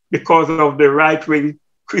belief because of the right-wing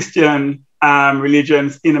Christian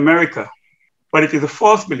religions in America. But it is a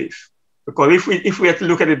false belief, because if we have to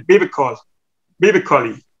look at it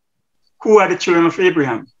biblically, who are the children of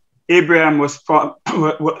Abraham? Abraham was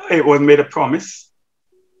made a promise,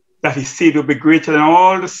 that his seed will be greater than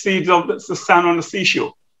all the seeds of the sand on the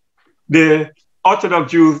seashore. The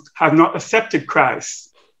Orthodox Jews have not accepted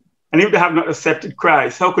Christ. And if they have not accepted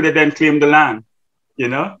Christ, how could they then claim the land? You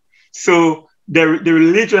know? So the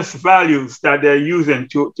religious values that they're using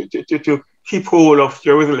to keep hold of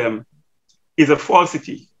Jerusalem is a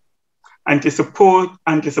falsity. And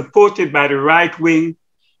supported by the right wing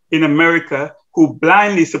in America, who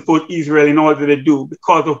blindly support Israel in all that they do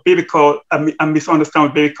because of biblical and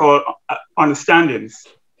misunderstand biblical understandings.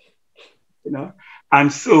 You know?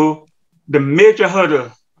 And so the major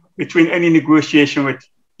hurdle between any negotiation with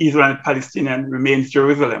Israel and Palestinian remains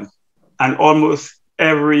Jerusalem. And almost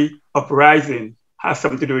every uprising has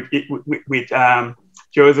something to do with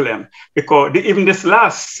Jerusalem. Because even this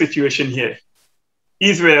last situation here,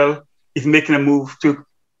 Israel is making a move to,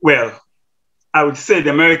 well, I would say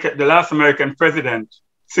the last American president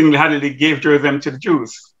single-handedly gave Jerusalem to the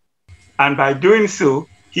Jews. And by doing so,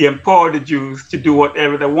 he empowered the Jews to do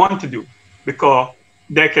whatever they want to do, because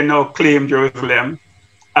they can now claim Jerusalem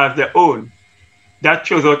as their own. That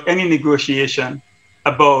throws out any negotiation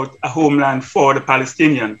about a homeland for the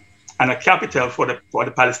Palestinian and a capital for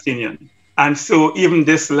the Palestinian. And so even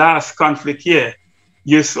this last conflict here,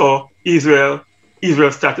 you saw Israel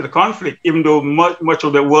started a conflict, even though much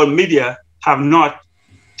of the world media have not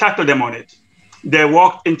tackled them on it. They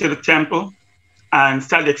walked into the temple and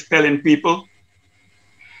started expelling people.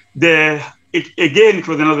 It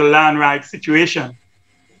was another land right situation.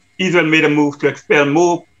 Israel made a move to expel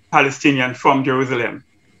more Palestinians from Jerusalem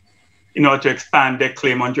in order to expand their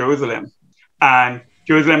claim on Jerusalem. And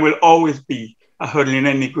Jerusalem will always be a hurdle in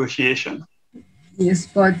any negotiation. Yes,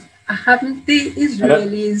 but haven't the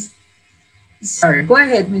Israelis... Sorry, go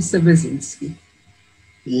ahead, Mr. Brzezinski.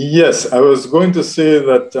 Yes, I was going to say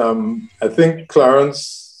that I think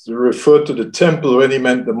Clarence referred to the temple when he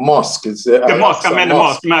meant the mosque. It's the mosque, I meant the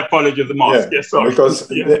mosque. My apologies, the mosque. Yeah, yes, sorry. Because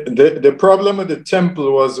the problem with the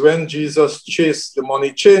temple was when Jesus chased the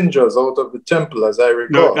money changers out of the temple, as I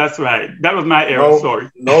recall. No, that's right. That was my error,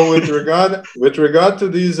 sorry. Now, with regard to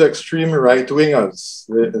these extreme right-wingers,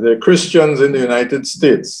 the Christians in the United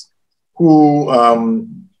States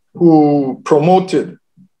who promoted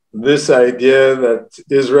this idea that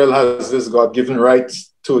Israel has this God-given right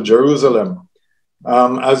to Jerusalem.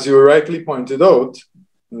 As you rightly pointed out,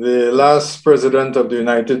 the last president of the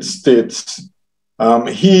United States,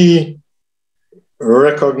 he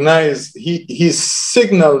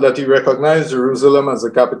signaled that he recognized Jerusalem as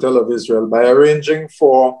the capital of Israel by arranging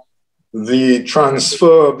for the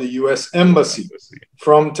transfer of the US embassy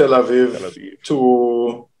from Tel Aviv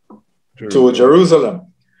to Jerusalem.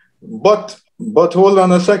 But hold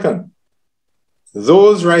on a second.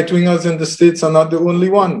 Those right-wingers in the States are not the only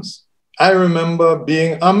ones. I remember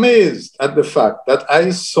being amazed at the fact that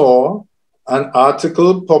I saw an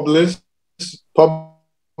article published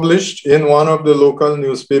in one of the local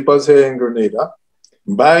newspapers here in Grenada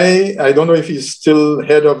by, I don't know if he's still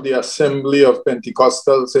head of the Assembly of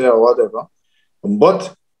Pentecostals here or whatever,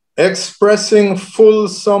 but expressing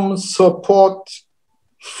fulsome support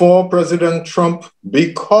for President Trump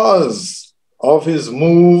because of his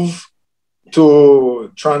move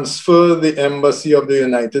to transfer the embassy of the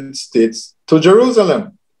United States to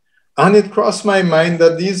Jerusalem. And it crossed my mind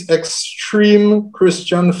that these extreme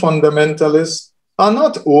Christian fundamentalists are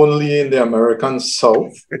not only in the American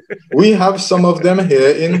South. We have some of them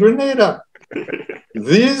here in Grenada.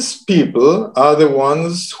 These people are the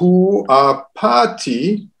ones who are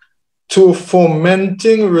party to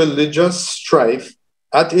fomenting religious strife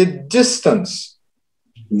at a distance.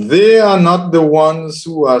 They are not the ones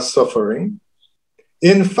who are suffering.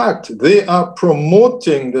 In fact, they are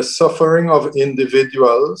promoting the suffering of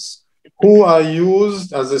individuals who are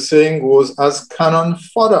used, as the saying goes, as cannon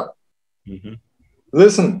fodder. Mm-hmm.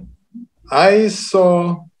 Listen, I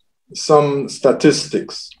saw some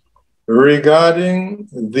statistics regarding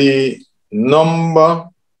the number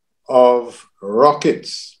of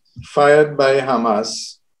rockets fired by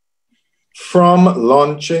Hamas from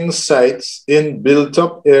launching sites in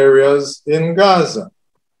built-up areas in Gaza.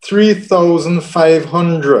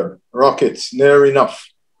 3,500 rockets, near enough.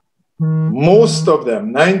 Most of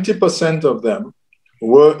them, 90% of them,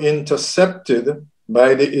 were intercepted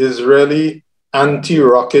by the Israeli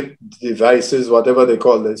anti-rocket devices, whatever they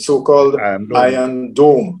call it, so-called Iron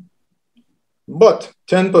Dome. But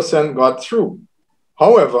 10% got through.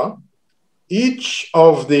 However, each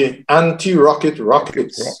of the anti-rocket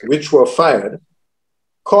rockets which were fired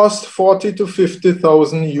cost $40,000 to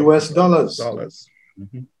 $50,000 US.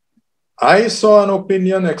 Mm-hmm. I saw an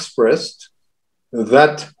opinion expressed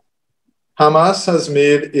that Hamas has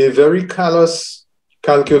made a very callous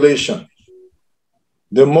calculation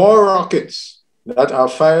the more rockets that are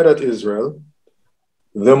fired at Israel,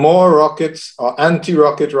 the more rockets or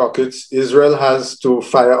anti-rocket rockets Israel has to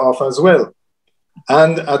fire off as well.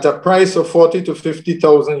 And at a price of 40 to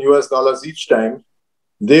 50,000 US dollars each time,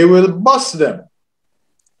 they will bust them.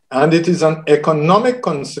 And it is an economic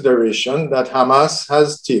consideration that Hamas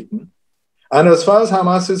has taken. And as far as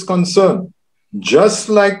Hamas is concerned, just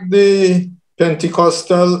like the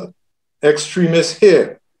Pentecostal extremists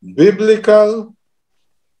here, biblical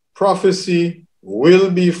prophecy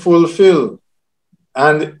will be fulfilled.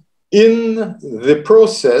 And in the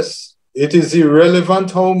process, it is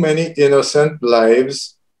irrelevant how many innocent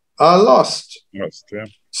lives are lost. Yes, yeah.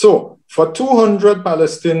 So, for 200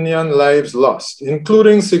 Palestinian lives lost,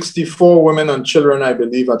 including 64 women and children, I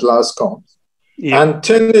believe, at last count, and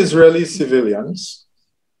 10 Israeli civilians,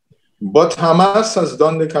 but Hamas has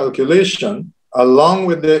done the calculation, along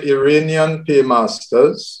with the Iranian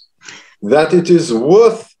paymasters, that it is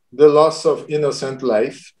worth the loss of innocent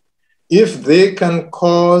life if they can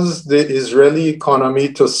cause the Israeli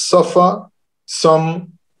economy to suffer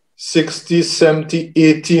some 60, 70,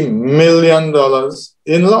 80 million dollars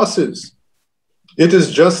in losses. It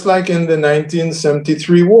is just like in the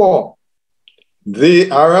 1973 war.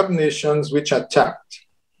 The Arab nations which attacked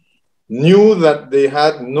knew that they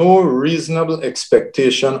had no reasonable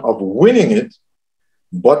expectation of winning it,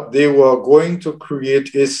 but they were going to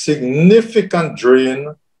create a significant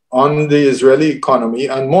drain on the Israeli economy,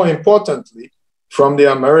 and more importantly, from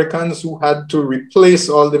the Americans who had to replace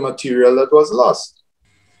all the material that was lost.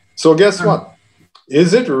 So guess what?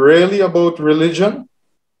 Is it really about religion,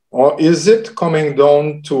 or is it coming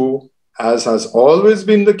down to, as has always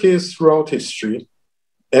been the case throughout history,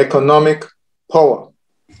 economic power?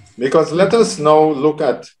 Because let us now look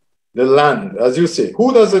at the land. As you say,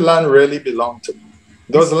 who does the land really belong to?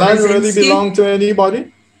 Does land really belong to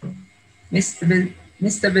anybody?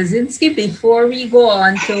 Mr. Brzezinski, before we go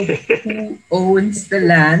on to who owns the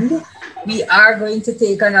land, we are going to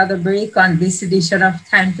take another break on this edition of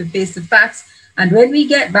Time to Face the Facts. And when we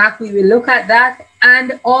get back, we will look at that.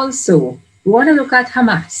 And also, we want to look at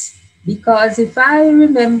Hamas. Because if I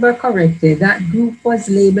remember correctly, that group was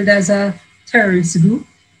labeled as a terrorist group.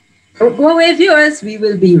 Don't go away, viewers. We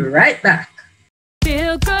will be right back.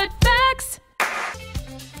 Feel good facts.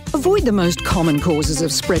 Avoid the most common causes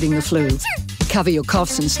of spreading the flu. Cover your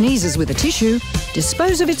coughs and sneezes with a tissue,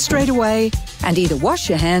 dispose of it straight away, and either wash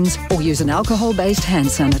your hands or use an alcohol-based hand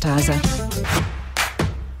sanitizer.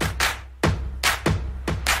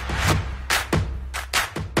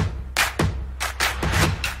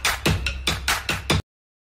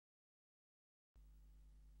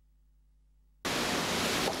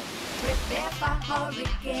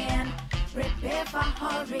 Prepare for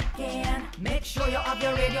hurricane. Make sure you have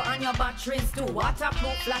your radio and your batteries too.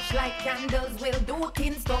 Waterproof flashlight candles will do.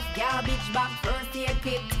 Tin stuff, garbage bag, first aid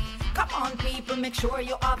kit. Come on people, make sure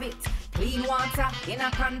you have it. Clean water in a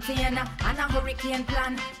container and a hurricane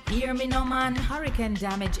plan. Hear me no man. Hurricane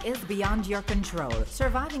damage is beyond your control.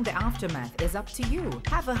 Surviving the aftermath is up to you.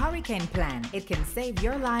 Have a hurricane plan. It can save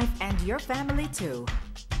your life and your family too.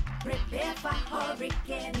 Prepare for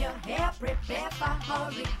hurricane. Your hair, prepare for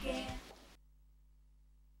hurricane.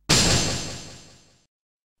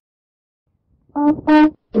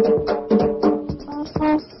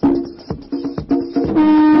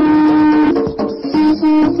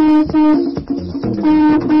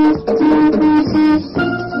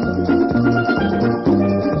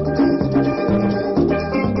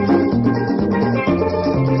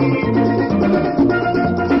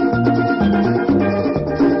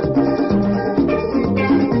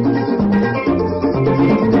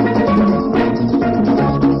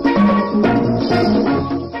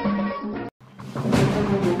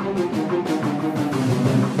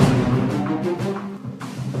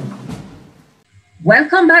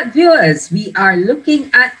 Welcome back, viewers. We are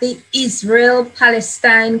looking at the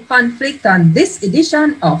Israel-Palestine conflict on this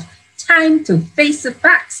edition of Time to Face the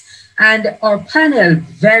Facts. And our panel,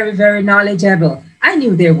 very, very knowledgeable. I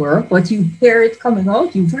knew they were, but you hear it coming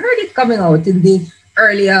out. You've heard it coming out in the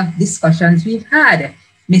earlier discussions we've had.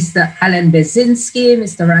 Mr. Alan Brzezinski,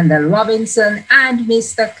 Mr. Randall Robinson, and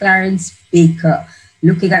Mr. Clarence Baker,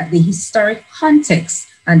 looking at the historic context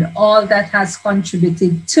and all that has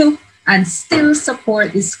contributed to and still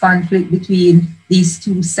support this conflict between these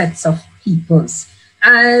two sets of peoples.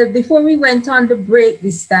 Before we went on the break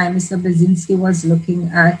this time, Mr. Brzezinski was looking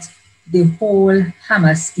at the whole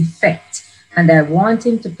Hamas effect. And I want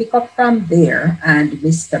him to pick up from there. And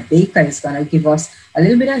Mr. Baker is going to give us a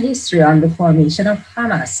little bit of history on the formation of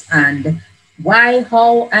Hamas and why,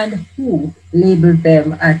 how, and who labeled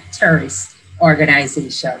them a terrorist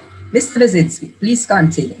organization. Mr. Brzezinski, please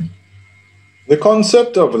continue. The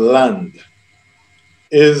concept of land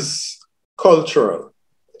is cultural.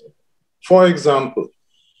 For example,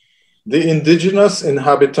 the indigenous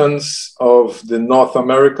inhabitants of the North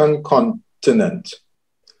American continent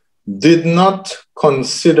did not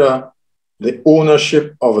consider the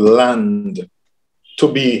ownership of land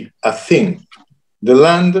to be a thing. The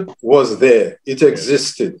land was there, it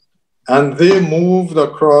existed, and they moved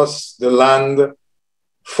across the land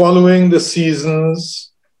following the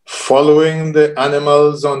seasons, following the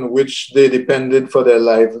animals on which they depended for their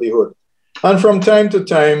livelihood. And from time to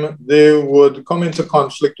time, they would come into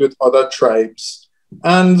conflict with other tribes,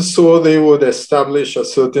 and so they would establish a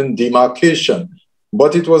certain demarcation.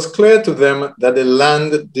 But it was clear to them that the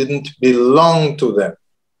land didn't belong to them.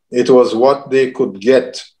 It was what they could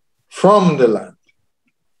get from the land.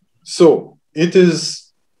 So it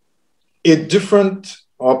is a different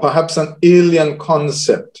or perhaps an alien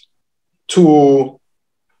concept to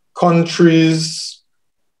countries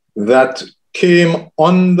that came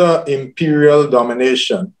under imperial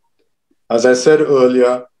domination, as I said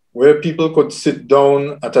earlier, where people could sit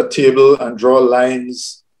down at a table and draw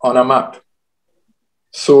lines on a map.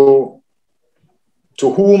 So,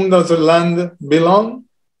 to whom does the land belong?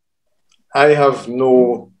 I have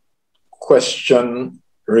no question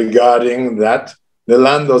regarding that. The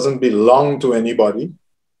land doesn't belong to anybody.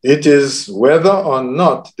 It is whether or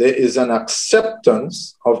not there is an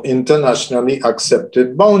acceptance of internationally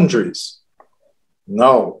accepted boundaries.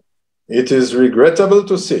 Now, it is regrettable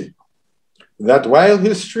to say that while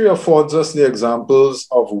history affords us the examples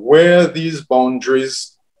of where these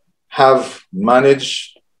boundaries have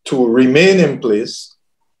managed to remain in place,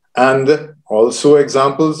 and also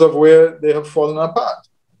examples of where they have fallen apart.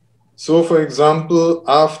 So, for example,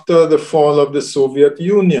 after the fall of the Soviet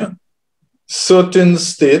Union, certain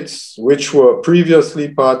states which were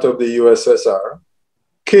previously part of the USSR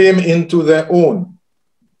came into their own,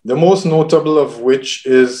 the most notable of which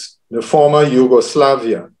is the former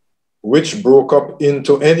Yugoslavia, which broke up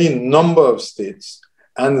into any number of states.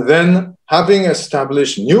 And then, having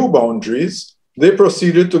established new boundaries, they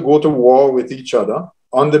proceeded to go to war with each other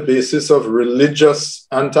on the basis of religious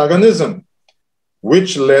antagonism,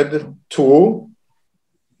 which led to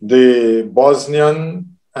the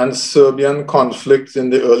Bosnian and Serbian conflict in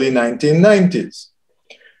the early 1990s.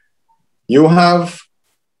 You have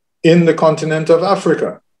in the continent of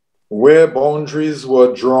Africa, where boundaries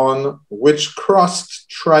were drawn which crossed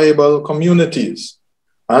tribal communities.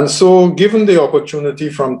 And so, given the opportunity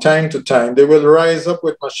from time to time, they will rise up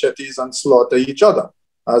with machetes and slaughter each other,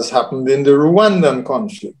 as happened in the Rwandan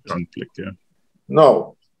conflict.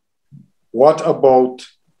 Now, what about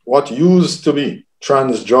what used to be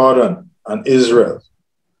Transjordan and Israel?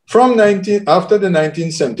 After the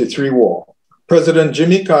 1973 war, President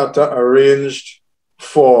Jimmy Carter arranged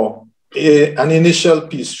for an initial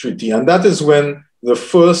peace treaty, and that is when the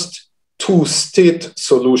first two-state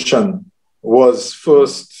solution was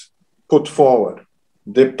first put forward.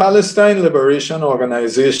 The Palestine Liberation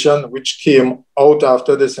Organization, which came out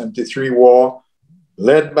after the 73 war,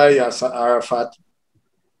 led by Yasser Arafat,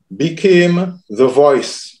 became the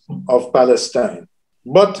voice of Palestine.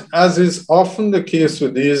 But as is often the case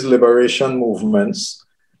with these liberation movements,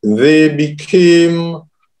 they became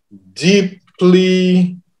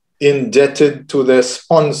deeply indebted to their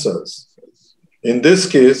sponsors. In this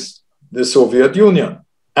case, the Soviet Union.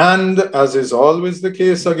 And as is always the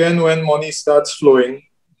case again, when money starts flowing,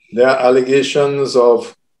 there are allegations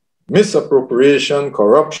of misappropriation,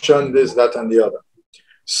 corruption, this, that, and the other.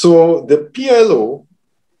 So the PLO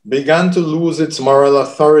began to lose its moral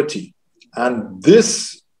authority. And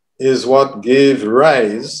this is what gave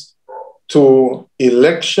rise to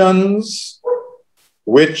elections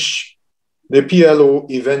which the PLO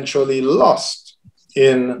eventually lost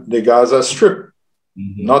in the Gaza Strip,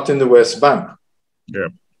 not in the West Bank.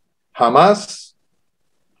 Hamas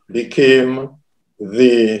became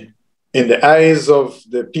in the eyes of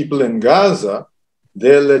the people in Gaza,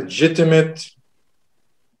 their legitimate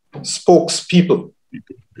spokespeople.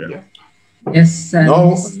 Yes.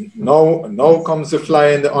 Now comes the fly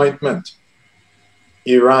in the ointment.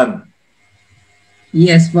 Iran.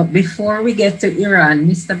 Yes, but before we get to Iran,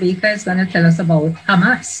 Mr. Baker is going to tell us about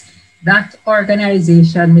Hamas, that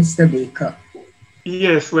organization, Mr. Baker.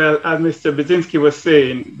 Yes, well, as Mr. Brzezinski was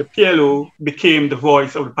saying, the PLO became the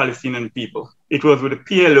voice of the Palestinian people. It was with the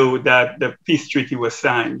PLO that the peace treaty was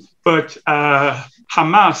signed. But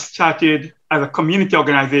Hamas started as a community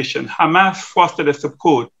organization. Hamas fostered a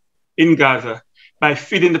support in Gaza by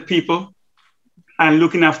feeding the people and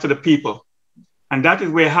looking after the people. And that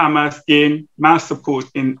is where Hamas gained mass support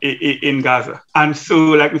in Gaza. And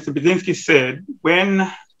so, like Mr. Budzinski said,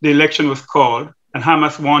 when the election was called and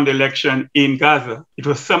Hamas won the election in Gaza, it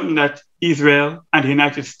was something that Israel and the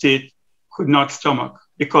United States could not stomach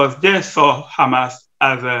because they saw Hamas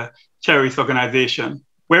as a terrorist organization.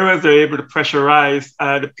 Whereas they're able to pressurize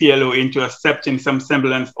the PLO into accepting some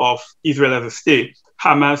semblance of Israel as a state,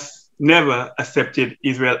 Hamas never accepted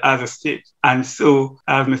Israel as a state. And so,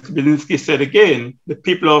 as Mr. Budzinski said again, the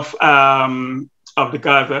people of the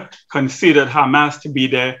Gaza considered Hamas to be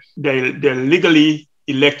their legally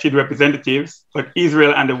elected representatives, but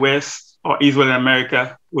Israel and the West, or Israel and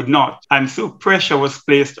America, would not. And so pressure was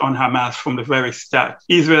placed on Hamas from the very start.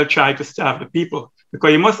 Israel tried to starve the people.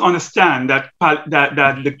 Because you must understand that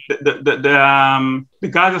the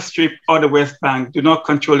Gaza Strip or the West Bank do not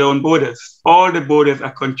control their own borders. All the borders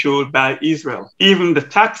are controlled by Israel. Even the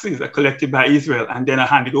taxes are collected by Israel and then are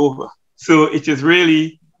handed over. So it is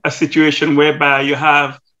really a situation whereby you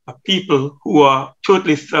have a people who are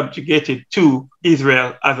totally subjugated to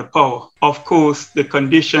Israel as a power. Of course, the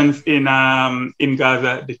conditions in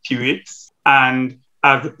Gaza deteriorates. And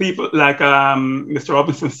as the people, like Mr.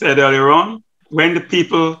 Robinson said earlier on, when the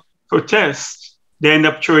people protest, they end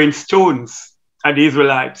up throwing stones at the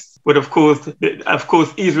Israelites. But of course,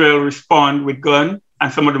 Israel respond with guns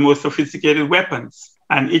and some of the most sophisticated weapons.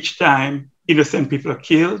 And each time innocent people are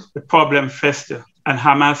killed, the problem festers and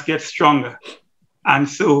Hamas gets stronger. And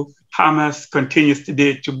so Hamas continues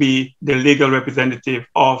today to be the legal representative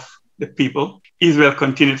of the people. Israel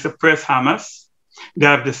continues to suppress Hamas. They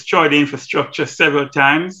have destroyed the infrastructure several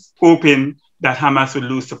times, hoping that Hamas will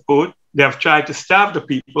lose support. They have tried to starve the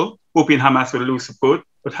people, hoping Hamas will lose support,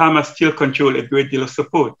 but Hamas still control a great deal of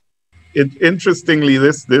support. Interestingly,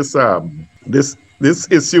 this issue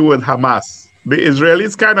with Hamas, the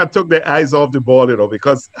Israelis kind of took their eyes off the ball,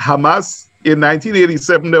 because Hamas in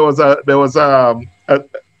 1987 there was an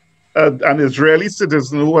Israeli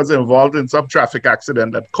citizen who was involved in some traffic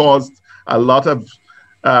accident that caused a lot of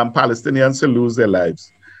Palestinians to lose their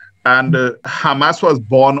lives. And Hamas was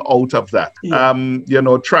born out of that.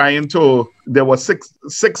 There were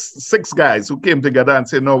six guys who came together and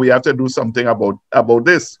said, no, we have to do something about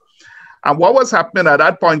this. And what was happening at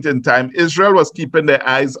that point in time, Israel was keeping their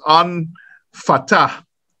eyes on Fatah.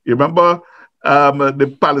 You remember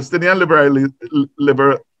the Palestinian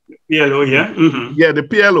PLO, yeah? Mm-hmm. Yeah, the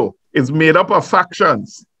PLO is made up of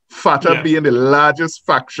factions, Fatah being the largest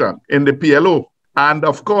faction in the PLO. And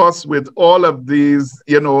of course, with all of these,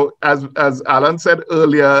 as Alan said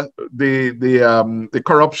earlier, the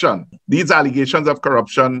corruption, these allegations of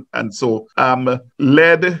corruption, and so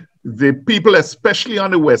led the people, especially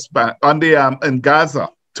on the West Bank, in Gaza,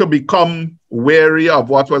 to become wary of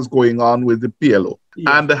what was going on with the PLO.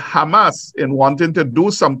 Yeah. And Hamas, in wanting to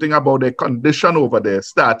do something about their condition over there,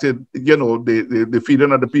 started, the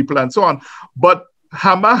feeding of the people and so on. But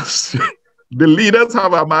Hamas, the leaders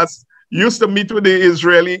of Hamas, used to meet with the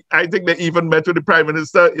Israeli. I think they even met with the Prime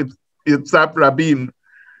Minister, Yitzhak Rabin,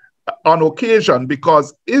 on occasion,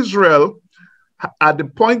 because Israel, at the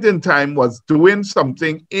point in time, was doing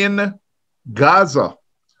something in Gaza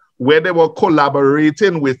where they were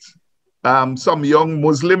collaborating with some young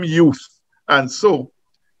Muslim youth, and so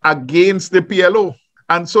against the PLO.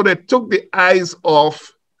 And so they took the eyes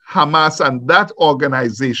off Hamas and that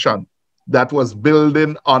organization that was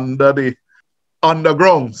building under the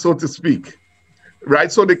underground, so to speak,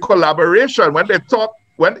 right? So the collaboration, when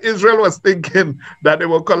Israel was thinking that they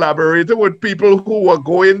were collaborating with people who were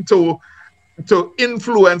going to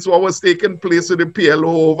influence what was taking place with the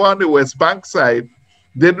PLO over on the West Bank side,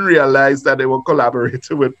 didn't realize that they were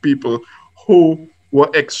collaborating with people who were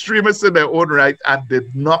extremists in their own right and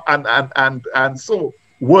did not, and so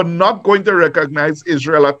were not going to recognize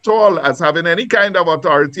Israel at all as having any kind of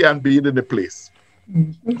authority and being in the place.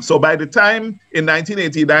 So by the time in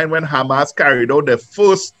 1989, when Hamas carried out the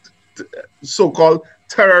first so-called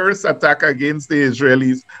terrorist attack against the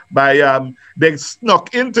Israelis, they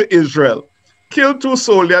snuck into Israel, killed 2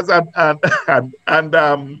 soldiers and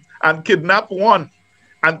kidnapped 1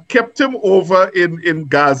 and kept him over in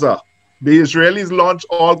Gaza. The Israelis launched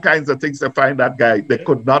all kinds of things to find that guy. They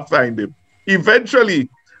could not find him. Eventually,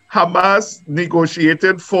 Hamas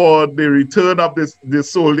negotiated for the return of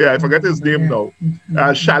this soldier. I forget his name now.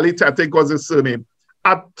 Shalit, I think was his surname.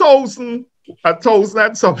 1,000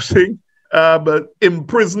 and something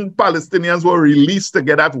imprisoned Palestinians were released to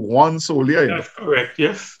get that 1 soldier. That's correct,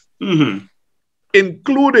 yes. Mm-hmm.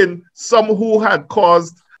 Including some who had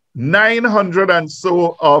caused 900 and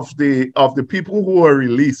so of the people who were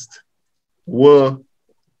released were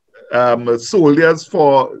soldiers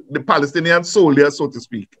for the Palestinian soldiers, so to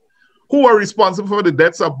speak, who were responsible for the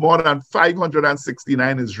deaths of more than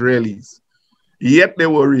 569 Israelis. Yet they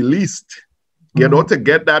were released, you know, to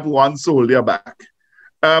get that one soldier back.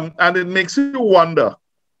 And it makes you wonder,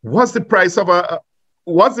 what's the price of a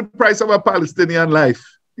Palestinian life?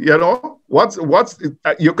 You know,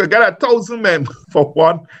 you could get 1,000 men for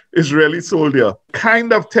one Israeli soldier.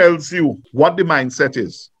 Kind of tells you what the mindset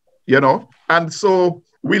is, you know. And so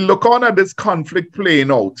we look on at this conflict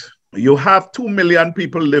playing out. You have 2 million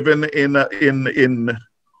people living in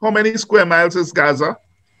how many square miles is Gaza?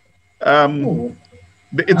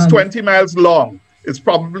 It's 20 miles long. It's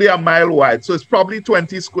probably a mile wide, so it's probably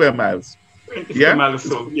 20 square miles. 20 square miles,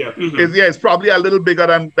 so yeah. It's probably a little bigger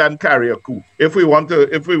than Carriacou. If we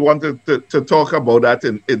wanted to talk about that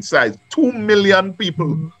in size, 2 million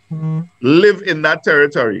people live in that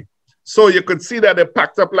territory. So you could see that they're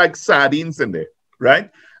packed up like sardines in there, right?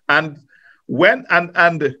 And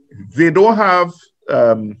they don't have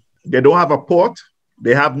a port.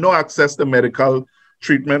 They have no access to medical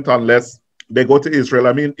treatment unless they go to Israel.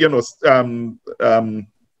 I mean, you know,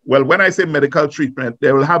 well, when I say medical treatment,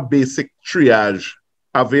 they will have basic triage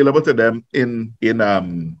available to them in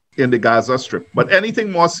the Gaza Strip. But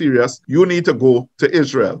anything more serious, you need to go to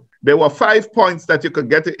Israel. There were 5 points that you could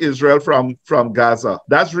get to Israel from Gaza.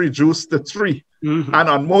 That's reduced to 3. And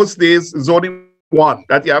on most days, it's only 1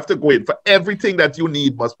 that you have to go in. For everything that you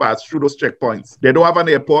need must pass through those checkpoints. They don't have an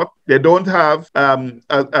airport. They don't have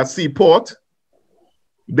a seaport.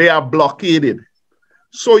 They are blockaded.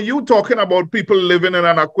 So you talking about people living in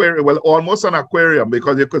an aquarium, well, almost an aquarium,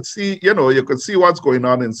 because you could see, you know, you could see what's going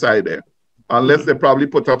on inside there. Unless they probably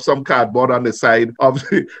put up some cardboard on the side of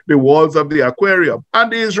the walls of the aquarium.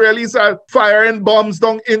 And the Israelis are firing bombs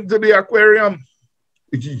down into the aquarium.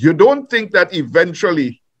 You don't think that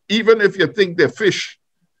eventually, even if you think the fish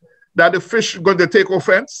are going to take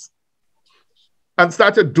offense and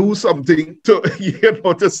start to do something to, you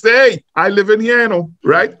know, to say, I live in here, you know,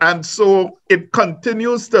 right? And so it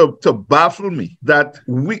continues to baffle me that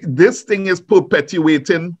this thing is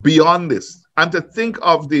perpetuating beyond this. And to think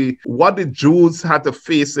of what the Jews had to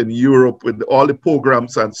face in Europe with all the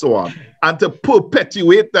pogroms and so on, and to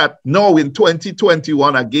perpetuate that now in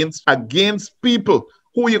 2021 against people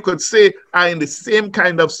who you could say are in the same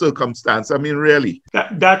kind of circumstance. I mean, really.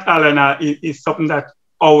 That Alan, is something that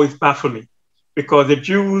always baffles me, because the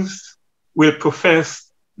Jews will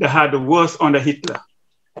profess they had the worst under Hitler,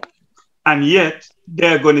 and yet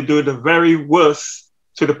they're going to do the very worst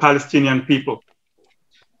to the Palestinian people.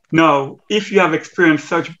 Now, if you have experienced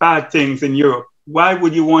such bad things in Europe, why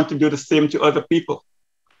would you want to do the same to other people?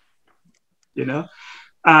 You know?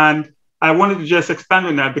 And I wanted to just expand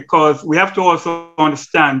on that, because we have to also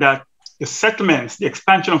understand that the settlements, the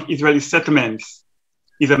expansion of Israeli settlements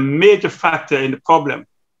is a major factor in the problem.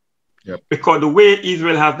 Yep. Because the way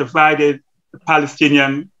Israel has divided the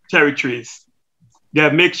Palestinian territories, they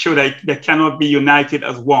make sure that they cannot be united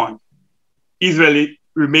as one. Israel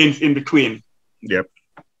remains in between. Yep.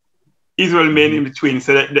 Israel remain in between,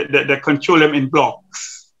 so that they control them in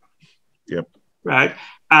blocks. Yep. Right?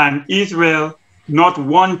 And Israel, not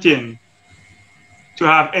wanting to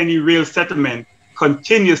have any real settlement,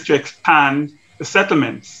 continues to expand the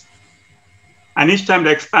settlements. And each time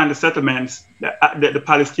they expand the settlements, the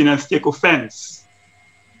Palestinians take offense.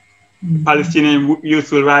 The Palestinian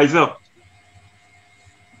youth will rise up.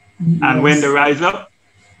 And when they rise up,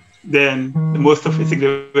 then the most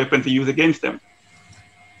sophisticated weapon to use against them.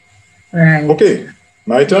 Right. Okay,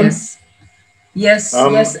 my turn. Yes,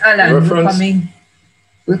 Alan.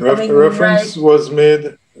 Reference was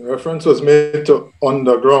made to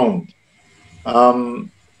underground.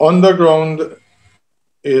 Underground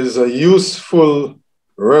is a useful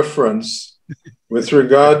reference with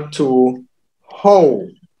regard to how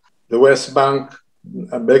the West Bank,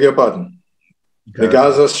 I beg your pardon, the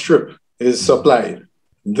Gaza Strip is supplied.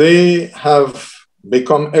 They have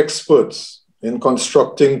become experts in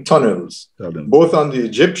constructing tunnels, both on the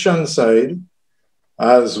Egyptian side,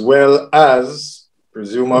 as well as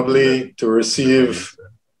presumably to receive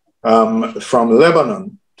from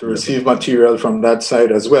Lebanon, to receive material from that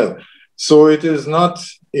side as well. So it is not,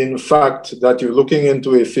 in fact, that you're looking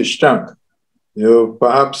into a fish tank. You're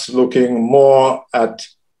perhaps looking more at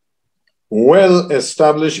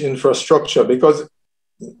well-established infrastructure, because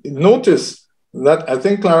notice that I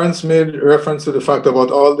think Clarence made reference to the fact about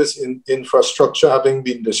all this infrastructure having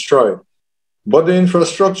been destroyed. But the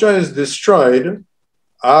infrastructure is destroyed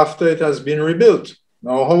after it has been rebuilt.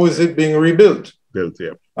 Now, how is it being rebuilt? Built,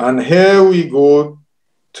 yeah. And here we go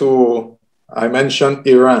to, I mentioned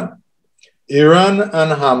Iran. Iran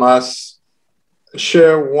and Hamas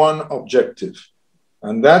share one objective,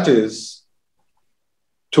 and that is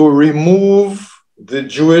to remove the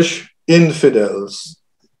Jewish infidels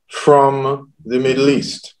from the Middle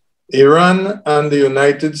East. Iran and the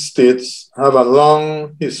United States have a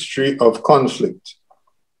long history of conflict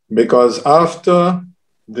because after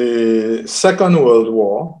the Second World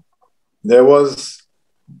War, there was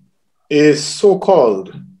a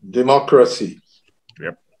so-called democracy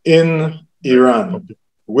in Iran,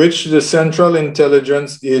 which the Central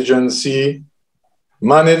Intelligence Agency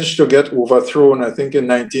managed to get overthrown, I think, in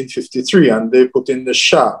 1953, and they put in the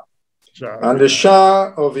Shah. And the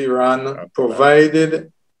Shah of Iran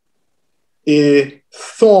provided a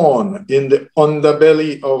thorn in the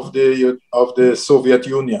underbelly of the Soviet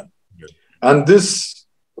Union. And this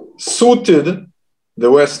suited the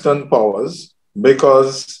Western powers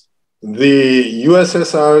because the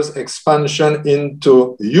USSR's expansion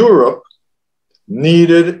into Europe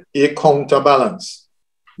needed a counterbalance.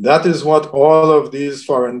 That is what all of these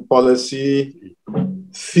foreign policy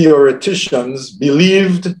theoreticians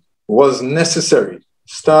believed was necessary,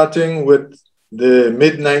 starting with the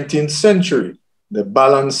mid-19th century, the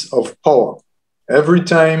balance of power. Every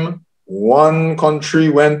time one country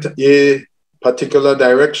went a particular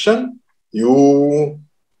direction, you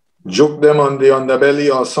juke them on the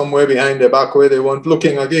underbelly or somewhere behind the back where they weren't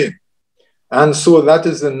looking again. And so that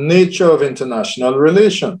is the nature of international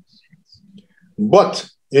relations. But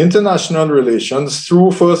international relations,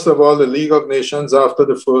 through first of all the League of Nations after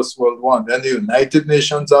the First World War, then the United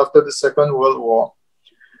Nations after the Second World War,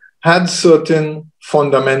 had certain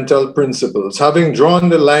fundamental principles. Having drawn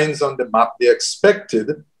the lines on the map, they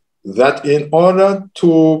expected that in order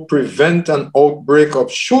to prevent an outbreak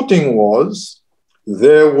of shooting wars,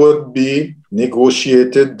 there would be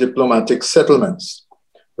negotiated diplomatic settlements.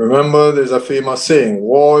 Remember, there's a famous saying,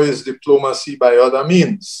 war is diplomacy by other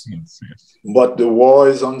means, but the war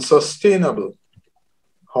is unsustainable.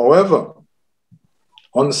 However,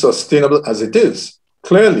 unsustainable as it is,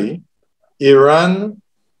 clearly, Iran,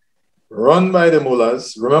 run by the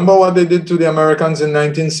mullahs, remember what they did to the Americans in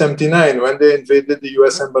 1979 when they invaded the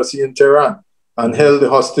US embassy in Tehran and held the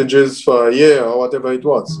hostages for a year or whatever it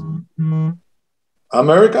was.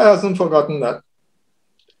 America hasn't forgotten that.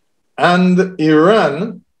 And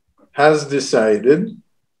Iran has decided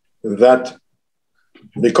that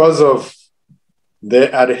because of their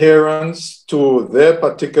adherence to their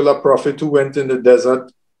particular prophet who went in the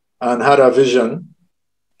desert and had a vision,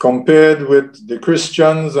 compared with the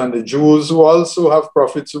Christians and the Jews who also have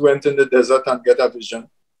prophets who went in the desert and get a vision.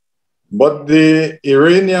 But the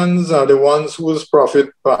Iranians are the ones whose prophet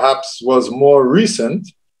perhaps was more recent.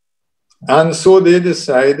 And so they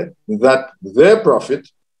decide that their prophet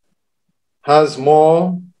has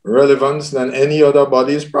more relevance than any other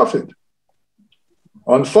body's prophet.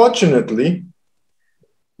 Unfortunately,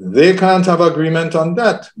 they can't have agreement on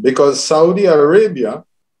that because Saudi Arabia,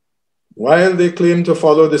 while they claim to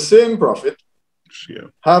follow the same prophet,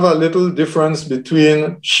 have a little difference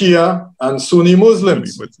between Shia and Sunni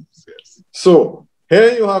Muslims. So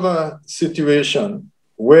here you have a situation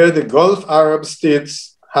where the Gulf Arab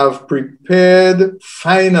states have prepared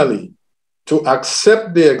finally to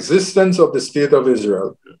accept the existence of the state of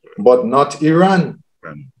Israel, but not Iran.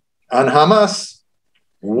 And Hamas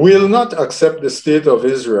will not accept the state of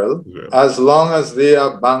Israel as long as they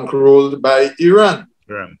are bankrolled by Iran.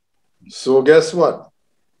 So guess what?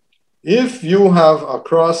 If you have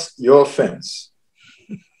across your fence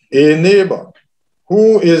a neighbor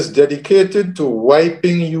who is dedicated to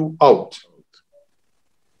wiping you out,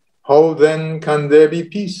 how then can there be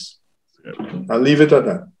peace? I'll leave it at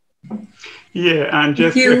that. Yeah, and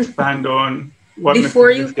just to expand on what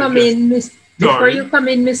before you come in,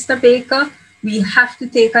 Mr. Baker, we have to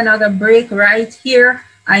take another break right here.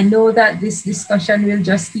 I know that this discussion will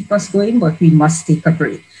just keep us going, but we must take a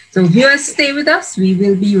break. So viewers, stay with us. We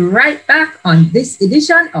will be right back on this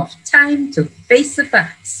edition of Time to Face the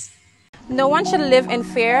Facts. No one should live in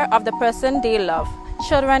fear of the person they love,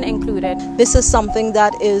 children included. This is something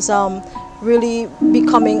that is really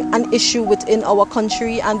becoming an issue within our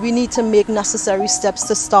country, and we need to make necessary steps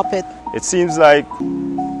to stop it. It seems like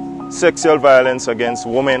sexual violence against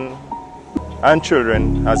women and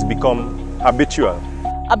children has become habitual.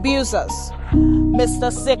 Abusers,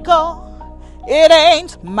 Mr. Sicko, it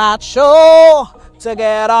ain't macho to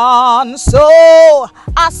get on. So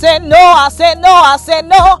I said no, I said no, I said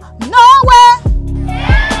no, nowhere.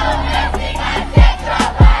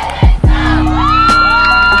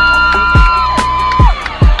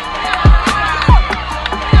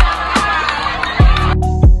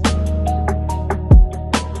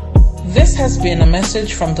 This has been a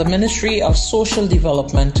message from the Ministry of Social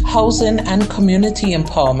Development, Housing and Community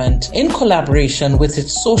Empowerment in collaboration with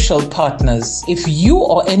its social partners. If you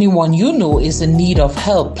or anyone you know is in need of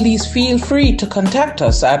help, please feel free to contact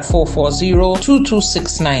us at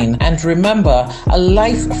 440-2269. And remember, a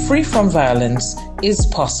life free from violence is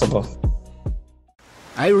possible.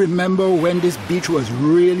 I remember when this beach was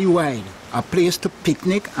really wide, a place to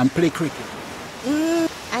picnic and play cricket.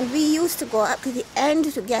 And we used to go up to the end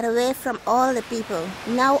to get away from all the people.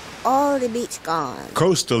 Now all the beach gone.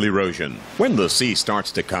 Coastal erosion. When the sea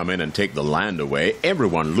starts to come in and take the land away,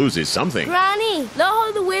 everyone loses something. Granny, look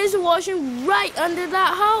how the waves are washing right under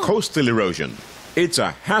that house. Coastal erosion. It's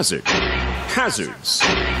a hazard. Hazards.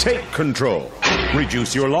 Take control.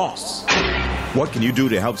 Reduce your loss. What can you do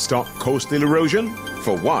to help stop coastal erosion?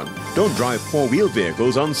 For one, don't drive four-wheel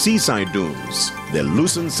vehicles on seaside dunes. They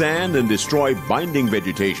loosen sand and destroy binding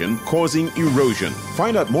vegetation, causing erosion.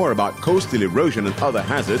 Find out more about coastal erosion and other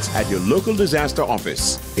hazards at your local disaster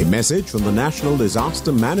office. A message from the National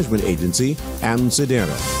Disaster Management Agency and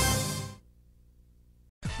SEDERA.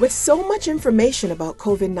 With so much information about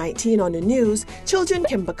COVID-19 on the news, children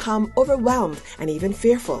can become overwhelmed and even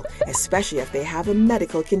fearful, especially if they have a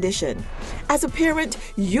medical condition. As a parent,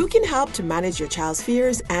 you can help to manage your child's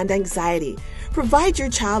fears and anxiety. Provide your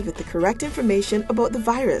child with the correct information about the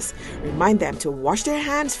virus. Remind them to wash their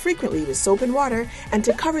hands frequently with soap and water and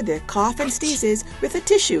to cover their cough and sneezes with a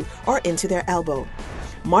tissue or into their elbow.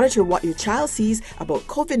 Monitor what your child sees about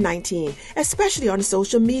COVID-19, especially on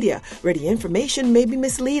social media, where the information may be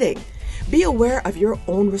misleading. Be aware of your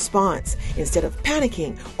own response. Instead of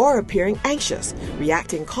panicking or appearing anxious,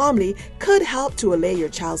 reacting calmly could help to allay your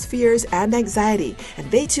child's fears and anxiety,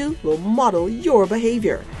 and they too will model your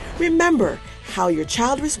behavior. Remember, how your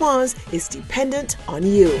child responds is dependent on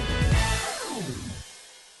you.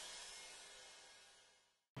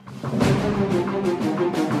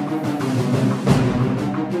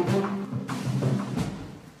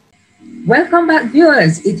 Welcome back,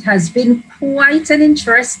 viewers. It has been quite an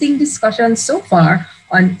interesting discussion so far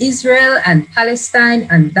on Israel and Palestine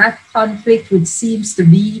and that conflict which seems to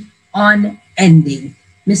be unending.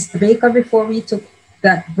 Mr. Baker, before we took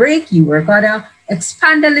that break, you were going to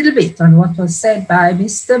expand a little bit on what was said by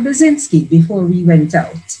Mr. Brzezinski before we went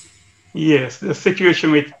out. Yes, the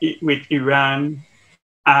situation with Iran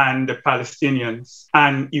and the Palestinians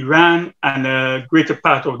and Iran and a greater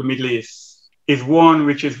part of the Middle East is one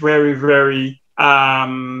which is very, very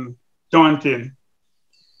daunting.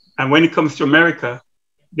 And when it comes to America,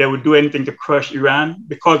 they would do anything to crush Iran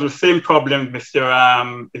because of the same problem Mr.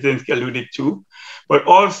 Brzezinski alluded to. But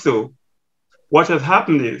also, what has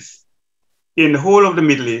happened is, in the whole of the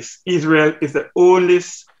Middle East, Israel is the only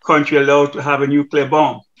country allowed to have a nuclear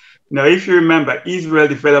bomb. Now, if you remember, Israel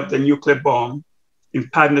developed a nuclear bomb in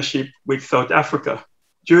partnership with South Africa.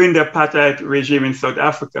 During the apartheid regime in South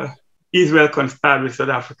Africa, Israel conspired with South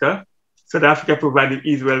Africa. South Africa provided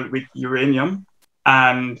Israel with uranium,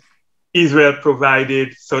 and Israel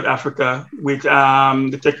provided South Africa with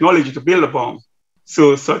the technology to build a bomb.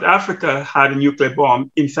 So South Africa had a nuclear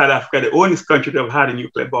bomb inside Africa, the only country that had a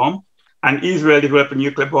nuclear bomb, and Israel developed a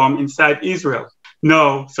nuclear bomb inside Israel.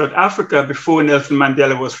 Now, South Africa, before Nelson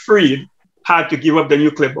Mandela was freed, had to give up the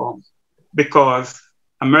nuclear bomb because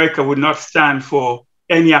America would not stand for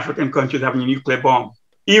any African countries having a nuclear bomb.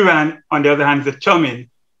 Iran, on the other hand, is determined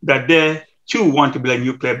that they too want to build a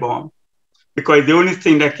nuclear bomb because the only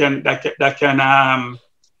thing that can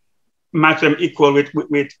match them equal with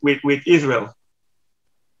Israel.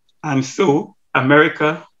 And so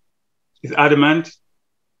America is adamant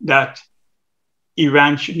that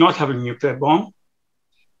Iran should not have a nuclear bomb.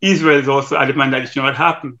 Israel is also adamant that it should not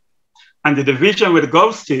happen. And the division with the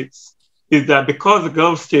Gulf states is that because the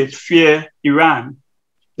Gulf states fear Iran,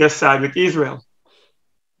 they side with Israel.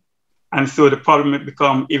 And so the problem has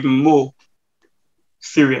become even more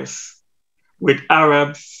serious, with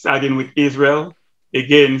Arabs siding with Israel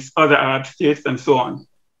against other Arab states and so on.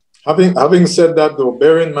 Having said that, though,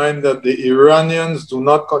 bear in mind that the Iranians do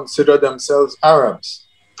not consider themselves Arabs.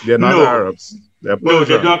 They're not Arabs. They're no,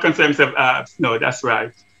 they don't consider themselves Arabs. No, that's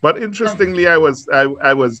right. But interestingly, I was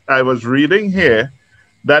reading here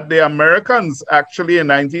that the Americans actually in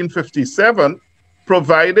 1957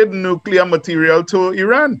 provided nuclear material to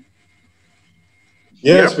Iran.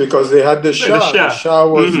 Yes, because they had the Shah. The Shah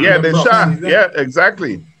was the Shah. Yeah,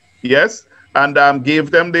 exactly. Yes, and gave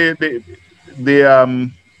them the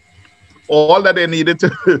all that they needed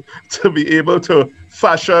to be able to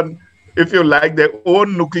fashion, if you like, their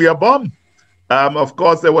own nuclear bomb. Of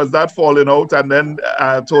course, there was that falling out, and then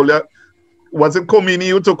told you, was it Khomeini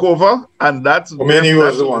who took over? And that's Khomeini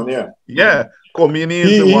was the one, yeah. Yeah, Khomeini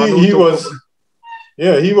is the one who took over.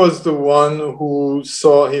 Yeah, he was the one who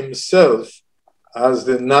saw himself as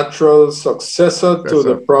the natural successor to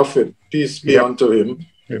the prophet, peace be unto him,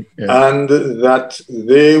 and that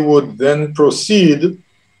they would then proceed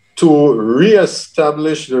to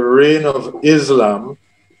re-establish the reign of Islam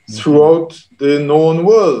throughout the known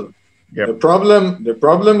world. The problem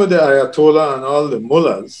with the Ayatollah and all the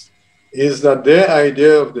mullahs is that their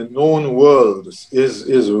idea of the known world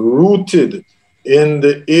is rooted in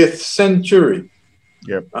the 8th century.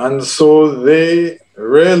 And so they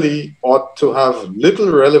really ought to have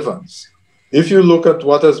little relevance. If you look at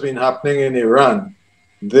what has been happening in Iran,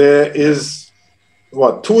 there is,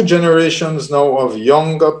 2 generations now of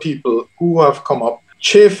younger people who have come up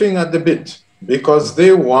chafing at the bit because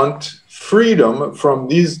they want freedom from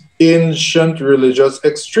these ancient religious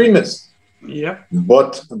extremists.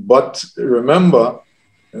 But remember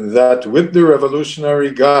that with the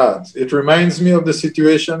Revolutionary Guards, it reminds me of the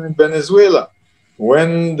situation in Venezuela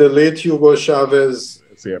when the late Hugo Chavez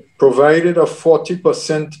provided a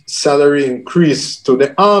 40% salary increase to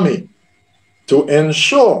the army to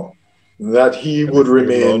ensure that he would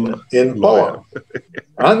remain in power.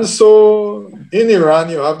 And so in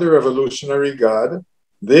Iran, you have the Revolutionary Guard.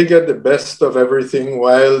 They get the best of everything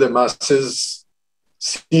while the masses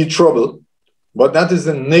see trouble. But that is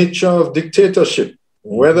the nature of dictatorship,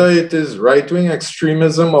 whether it is right-wing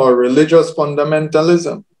extremism or religious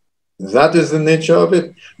fundamentalism. That is the nature of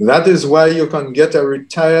it. That is why you can get a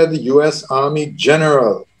retired US Army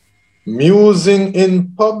general musing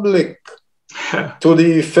in public to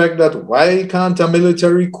the effect that why can't a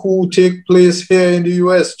military coup take place here in the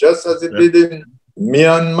US just as it did in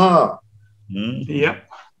Myanmar?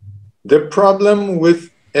 The problem with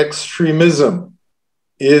extremism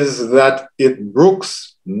is that it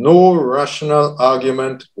brooks no rational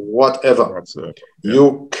argument whatever.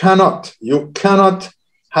 You cannot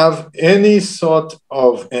have any sort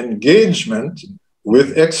of engagement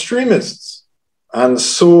with extremists. And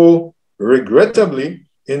so, regrettably,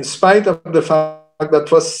 in spite of the fact that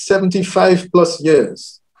for 75 plus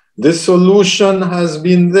years, the solution has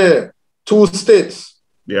been there, 2 states.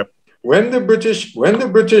 When the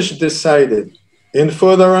British decided, in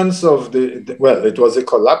furtherance of it was a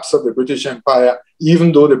collapse of the British Empire,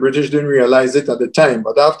 even though the British didn't realize it at the time,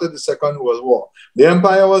 but after the Second World War, the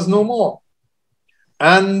empire was no more.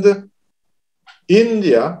 And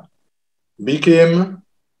India became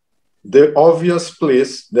the obvious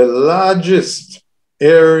place, the largest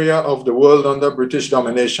area of the world under British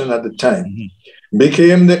domination at the time,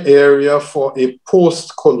 became the area for a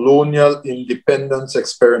post-colonial independence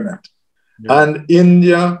experiment. And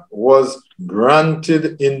India was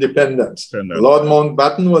granted independence. Lord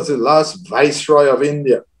Mountbatten was the last viceroy of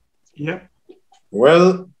India.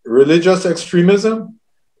 Well, religious extremism,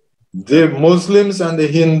 the Muslims and the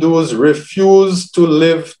Hindus refused to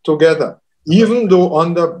live together, even though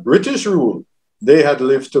under British rule, they had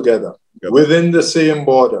lived together within the same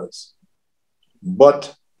borders.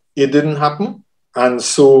 But it didn't happen. And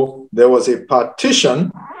so there was a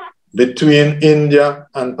partition between India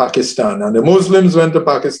and Pakistan. And the Muslims went to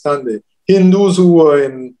Pakistan. The Hindus who were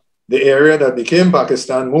in the area that became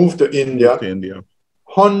Pakistan moved to India.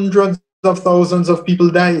 Hundreds of thousands of people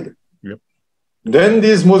died. Then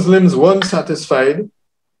these Muslims weren't satisfied.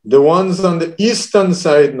 The ones on the eastern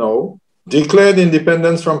side now declared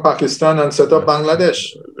independence from Pakistan and set up Bangladesh.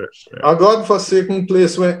 A godforsaken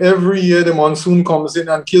place where every year the monsoon comes in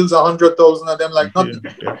and kills 100,000 of them like nothing.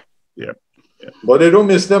 But they don't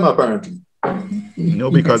miss them apparently. No,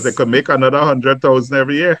 because they could make another 100,000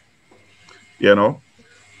 every year,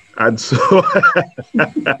 And so,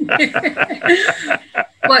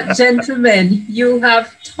 but gentlemen, you have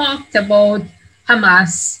talked about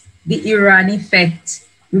Hamas, the Iran effect.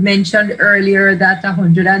 We mentioned earlier that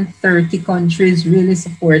 130 countries really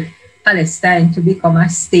support Palestine to become a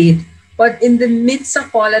state. But in the midst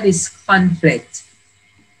of all of this conflict,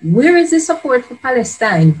 where is the support for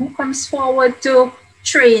Palestine? Who comes forward to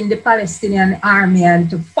train the Palestinian army and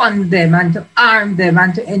to fund them and to arm them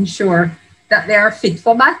and to ensure that they are fit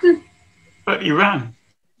for battle? But Iran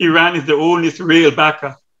is the only real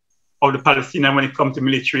backer of the Palestinian when it comes to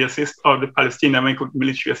military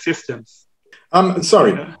military assistance.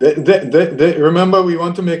 Sorry. Remember, we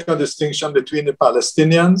want to make a distinction between the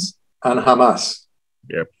Palestinians and Hamas.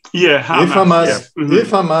 Hamas.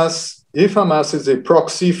 If Hamas is a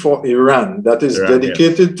proxy for Iran that is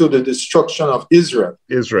dedicated to the destruction of Israel,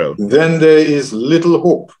 then there is little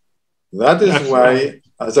hope. That is why,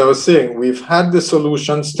 as I was saying, we've had the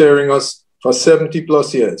solution staring us for 70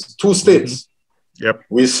 plus years. 2 states.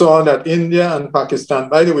 We saw that India and Pakistan,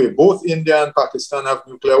 by the way, both India and Pakistan have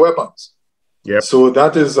nuclear weapons. Yep. So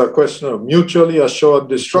that is a question of mutually assured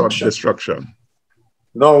destruction.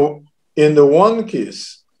 Now, in the one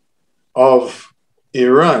case of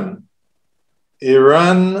Iran,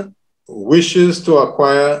 Iran wishes to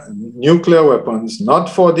acquire nuclear weapons, not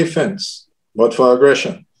for defense, but for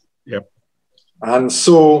aggression. Yep. And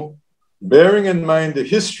so, bearing in mind the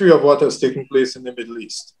history of what has taken place in the Middle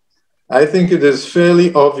East, I think it is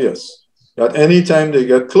fairly obvious that anytime they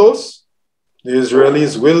get close, the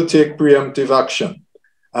Israelis will take preemptive action.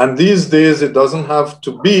 And these days, it doesn't have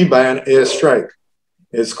to be by an airstrike.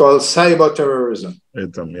 It's called cyber terrorism.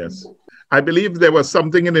 Yes. I believe there was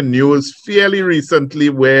something in the news fairly recently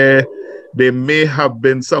where there may have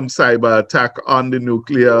been some cyber attack on the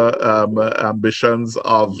nuclear ambitions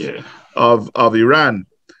of Iran.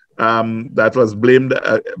 That was blamed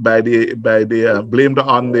blamed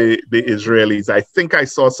on the Israelis. I think I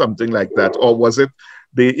saw something like that, or was it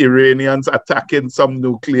the Iranians attacking some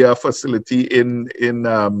nuclear facility in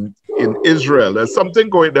Israel? There's something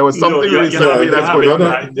going. There was something recently that's going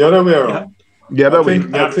on. The other way around. The other way.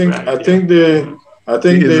 I think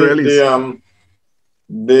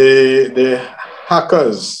the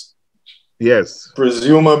hackers. Yes.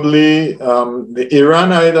 Presumably, the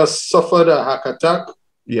Iran either suffered a hack attack.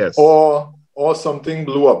 Yes. Or something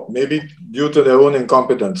blew up, maybe due to their own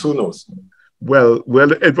incompetence. Who knows? Well,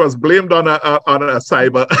 it was blamed on a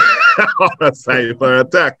cyber on a cyber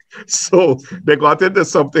attack. So they got into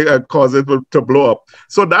something and caused it to blow up.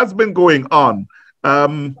 So that's been going on.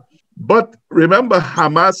 But remember,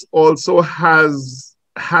 Hamas also has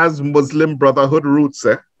Muslim Brotherhood roots,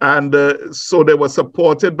 and so they were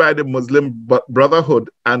supported by the Muslim Brotherhood,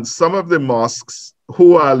 and some of the mosques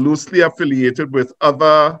who are loosely affiliated with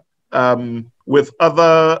other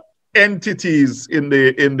entities in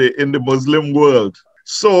the Muslim world.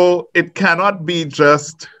 So it cannot be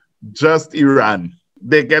just Iran.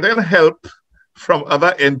 They're getting help from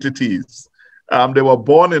other entities. They were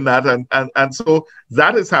born in that, and so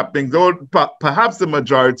that is happening. Though perhaps the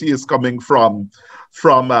majority is coming from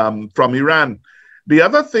Iran. The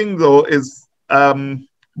other thing, though, is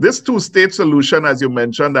this two-state solution, as you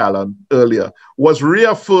mentioned, Alan, earlier, was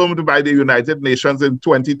reaffirmed by the United Nations in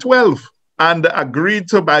 2012 and agreed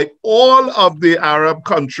to by all of the Arab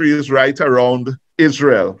countries right around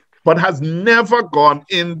Israel, but has never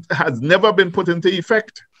been put into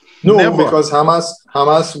effect. No, Never. Because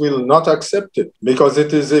Hamas will not accept it, because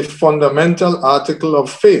it is a fundamental article of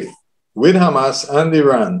faith with Hamas and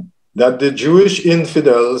Iran that the Jewish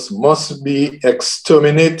infidels must be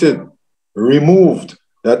exterminated, removed,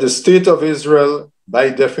 that the state of Israel, by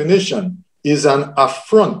definition, is an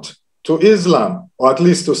affront to Islam, or at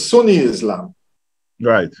least to Sunni Islam.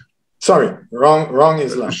 Right. Sorry, wrong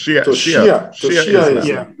Islam. Shia Islam.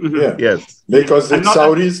 Yeah. Mm-hmm. Yes. Because the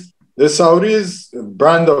Saudis'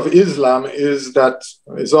 brand of Islam is that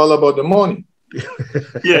it's all about the money.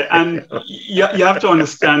 Yeah, and you have to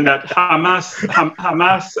understand that Hamas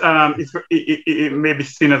it may be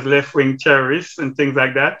seen as left-wing terrorists and things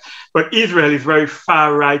like that, but Israel is very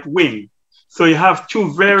far-right-wing. So you have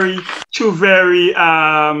two very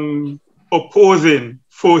opposing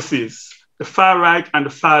forces, the far right and the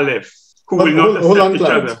far left, who will not accept each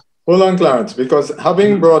other. Hold on, Clarence, because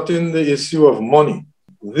having brought in the issue of money,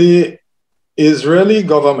 the Israeli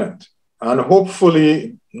government, and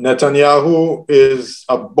hopefully Netanyahu is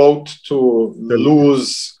about to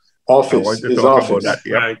lose office.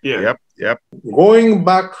 Yep. Going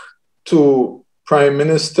back to Prime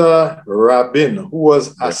Minister Rabin, who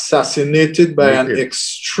was assassinated by an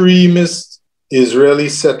extremist Israeli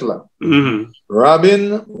settler. Mm-hmm.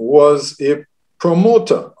 Rabin was a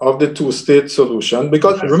promoter of the two-state solution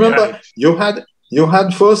because you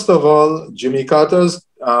had first of all Jimmy Carter's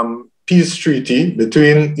peace treaty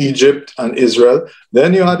between Egypt and Israel.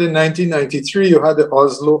 Then you had in 1993 you had the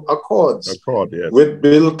Oslo Accords with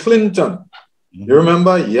Bill Clinton. Mm-hmm. You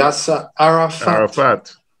remember Yasser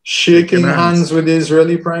Arafat shaking hands with the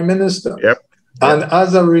Israeli Prime Minister. Yep. And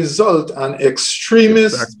as a result, an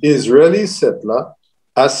extremist Israeli settler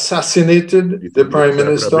assassinated the Prime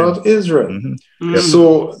Minister of Israel. Mm-hmm. Yep.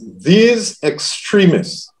 So these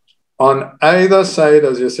extremists on either side,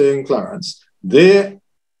 as you're saying, Clarence, they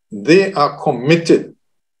are committed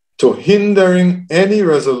to hindering any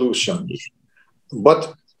resolution.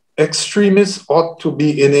 But extremists ought to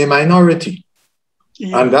be in a minority.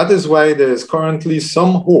 Yeah. And that is why there is currently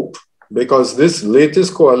some hope, because this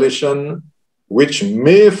latest coalition, which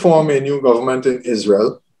may form a new government in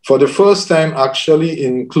Israel, for the first time actually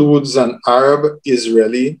includes an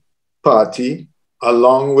Arab-Israeli party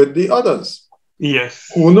along with the others. Yes.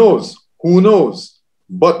 Who knows? Who knows?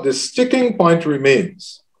 But the sticking point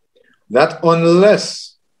remains that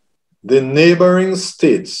unless the neighboring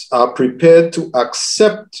states are prepared to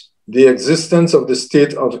accept the existence of the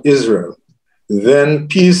state of Israel, then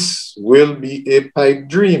peace will be a pipe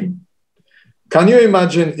dream. Can you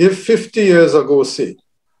imagine if 50 years ago, say,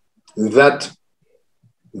 that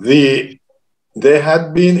there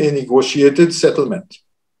had been a negotiated settlement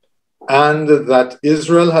and that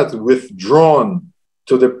Israel had withdrawn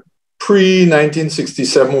to the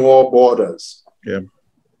pre-1967 war borders? Yeah.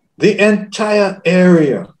 The entire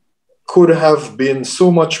area could have been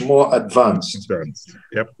so much more advanced.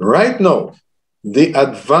 Yep. Right now, the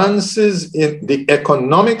advances in the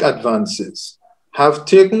economic advances have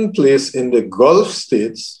taken place in the Gulf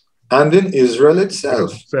states and in Israel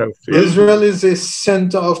itself. Israel is a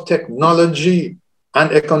center of technology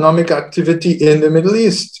and economic activity in the Middle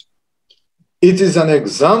East. It is an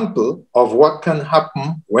example of what can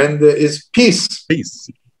happen when there is peace.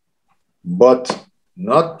 But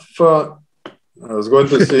not for, I was going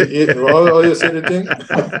to say, oh, you said the thing?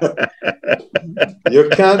 You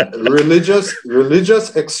can't,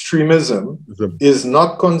 religious extremism is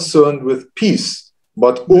not concerned with peace,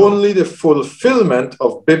 but only the fulfillment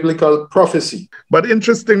of biblical prophecy. But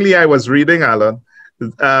interestingly, I was reading, Alan,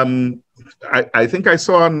 I think I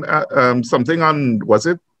saw on something on, was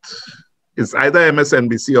it? It's either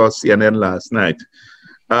MSNBC or CNN last night,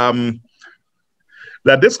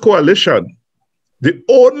 that this coalition, the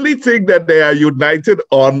only thing that they are united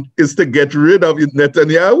on is to get rid of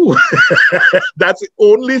Netanyahu. That's the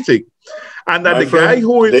only thing. And that guy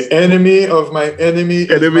who is the enemy of my enemy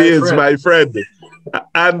is my friend.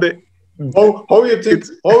 And how you think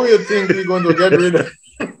we're going to get rid of?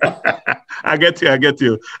 I get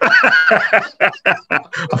you.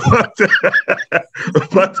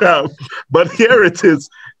 but here it is.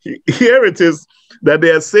 Here it is that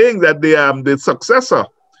they are saying that the successor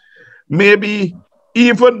may be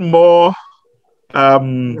even more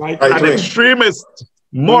an extremist,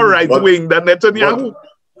 more right-wing than Netanyahu.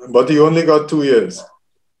 But he only got 2 years.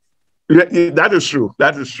 That is true.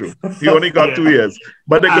 That is true. He only got 2 years.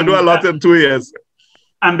 But they can do a lot in 2 years.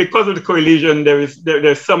 And because of the coalition,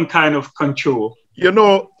 there's some kind of control. You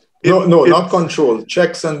know, not control.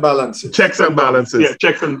 Checks and balances. Checks and balances.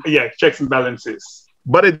 Yeah, checks and balances.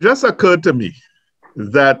 But it just occurred to me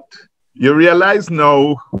that you realize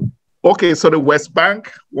now, okay, so the West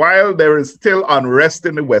Bank, while there is still unrest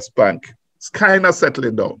in the West Bank, it's kind of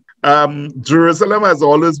settling down. Jerusalem has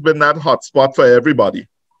always been that hotspot for everybody.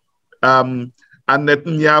 And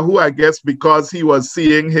Netanyahu, I guess, because he was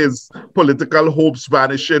seeing his political hopes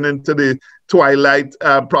vanishing into the twilight,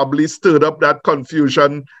 probably stirred up that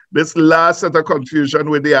confusion, this last set of confusion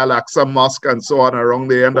with the Al-Aqsa Mosque and so on around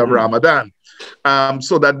the end of Ramadan.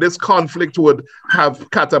 So that this conflict would have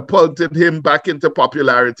catapulted him back into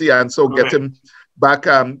popularity and so get him back,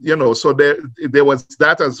 so there was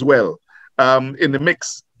that as well in the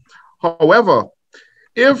mix. However,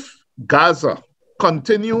 if Gaza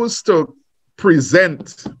continues to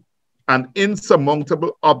present an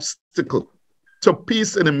insurmountable obstacle to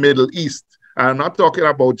peace in the Middle East, I'm not talking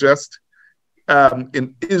about just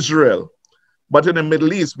in Israel, but in the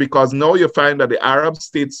Middle East, because now you find that the Arab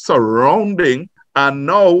states surrounding are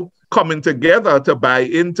now coming together to buy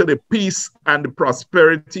into the peace and the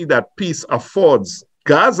prosperity that peace affords.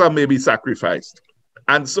 Gaza may be sacrificed.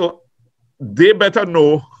 And so they better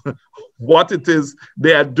know what it is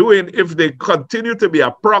they are doing if they continue to be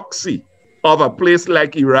a proxy of a place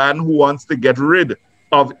like Iran who wants to get rid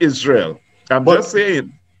of Israel. I'm just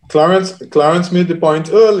saying. Clarence made the point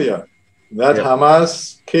earlier that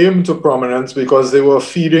Hamas came to prominence because they were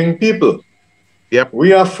feeding people. Yep.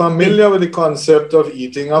 We are familiar with the concept of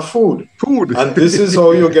eating a food. And this is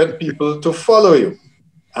how you get people to follow you.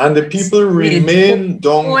 And the people remain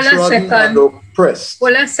downtrodden and oppressed.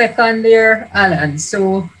 Hold a second there, Alan.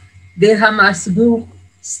 So the Hamas group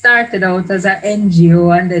started out as an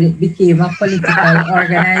NGO and then it became a political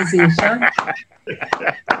organization.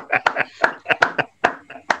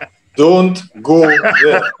 Don't go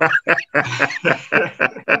there.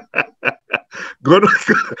 Good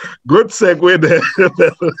segue there.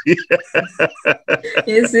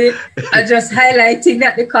 You see, I'm just highlighting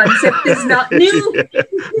that the concept is not new.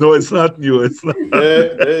 No, it's not new. It's not.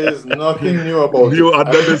 There is nothing new about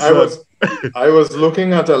it. I was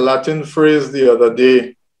looking at a Latin phrase the other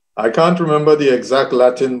day. I can't remember the exact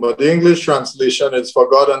Latin, but the English translation is for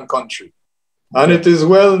God and country. And it is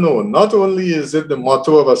well known. Not only is it the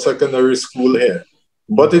motto of a secondary school here,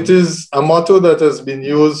 but it is a motto that has been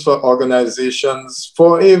used for organizations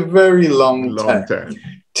for a very long time.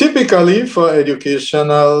 Typically for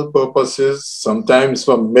educational purposes, sometimes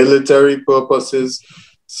for military purposes.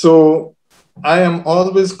 So I am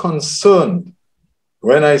always concerned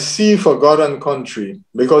when I see For God and Country,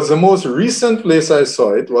 because the most recent place I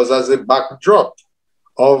saw it was as a backdrop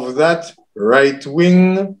of that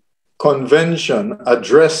right-wing convention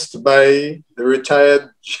addressed by the retired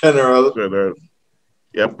General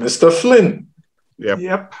Mr. Flynn.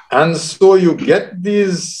 Yep. And so you get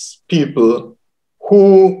these people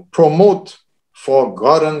who promote For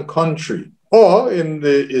God and Country, or in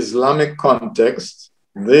the Islamic context,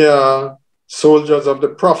 they are soldiers of the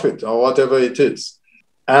Prophet or whatever it is.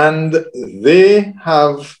 And they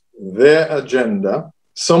have their agenda.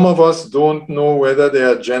 Some of us don't know whether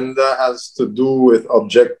their agenda has to do with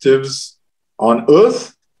objectives on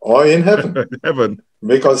earth or in heaven.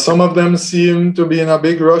 Because some of them seem to be in a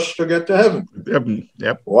big rush to get to heaven.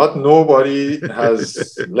 What nobody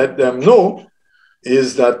has let them know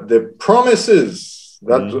is that the promises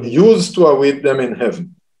that used to await them in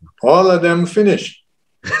heaven, all of them finished.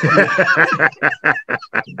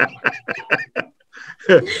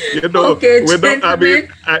 Okay,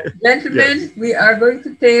 gentlemen, we are going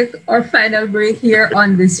to take our final break here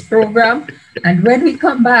on this program. And when we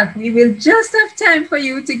come back, we will just have time for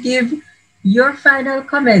you to give your final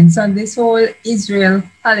comments on this whole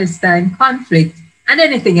Israel-Palestine conflict and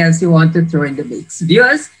anything else you want to throw in the mix.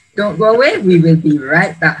 Viewers, don't go away. We will be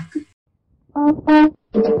right back.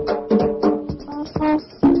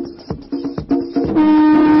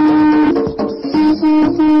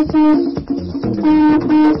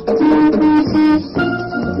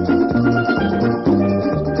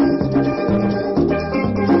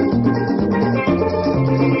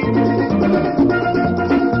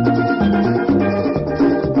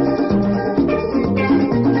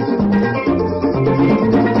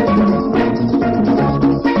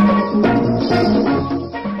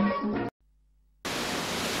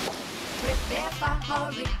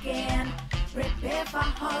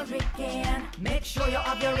 Make sure you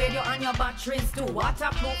have your radio and your batteries too.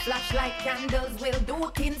 Waterproof flashlight candles will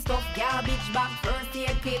do. Tin stuff, garbage bag, first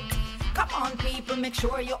aid kit. Come on people, make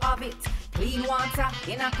sure you have it. Clean water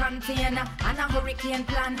in a container and a hurricane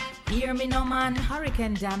plan. Hear me no man.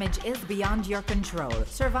 Hurricane damage is beyond your control.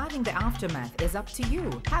 Surviving the aftermath is up to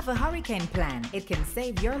you. Have a hurricane plan. It can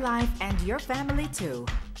save your life and your family too.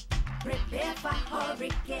 Prepare for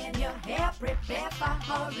hurricane, your hair prepare for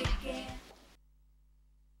hurricane.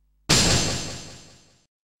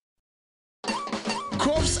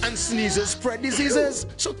 Coughs and sneezes spread diseases,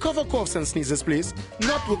 so cover coughs and sneezes, please.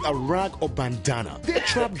 Not with a rag or bandana. They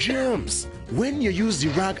trap germs. When you use the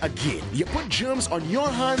rag again, you put germs on your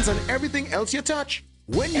hands and everything else you touch.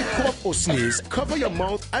 When you cough or sneeze, cover your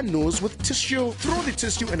mouth and nose with tissue. Throw the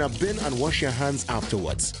tissue in a bin and wash your hands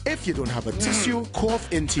afterwards. If you don't have a tissue,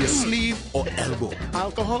 cough into your sleeve or elbow.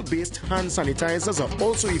 Alcohol-based hand sanitizers are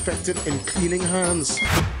also effective in cleaning hands.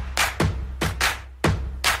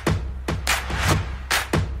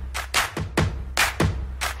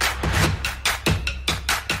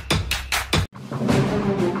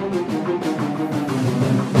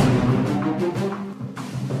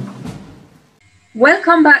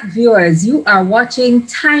 Welcome back, viewers. You are watching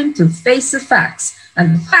Time to Face the Facts.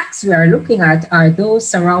 And the facts we are looking at are those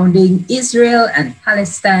surrounding Israel and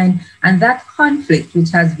Palestine and that conflict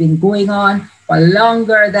which has been going on for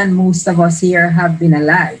longer than most of us here have been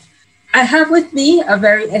alive. I have with me a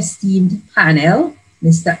very esteemed panel,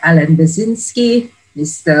 Mr. Alan Basinski,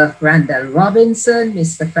 Mr. Randall Robinson,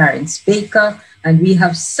 Mr. Clarence Baker, and we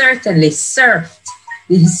have certainly surfed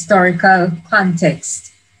the historical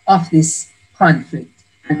context of this conflict.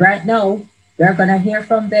 And right now, we're going to hear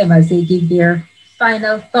from them as they give their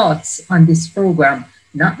final thoughts on this program.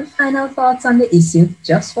 Not the final thoughts on the issue,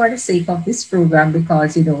 just for the sake of this program,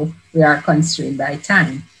 because, you know, we are constrained by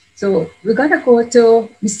time. So we're going to go to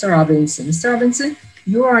Mr. Robinson. Mr. Robinson,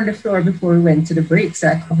 you were on the floor before we went to the break, so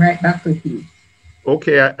I come right back with you.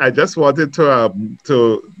 Okay, I just wanted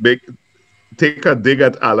to take a dig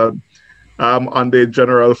at Alan on the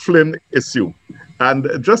General Flynn issue.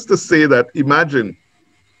 And just to say that, imagine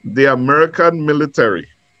the American military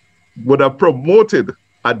would have promoted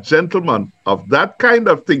a gentleman of that kind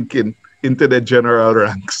of thinking into the general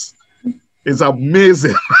ranks. It's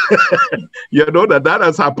amazing, you know, that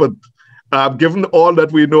has happened, given all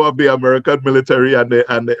that we know of the American military and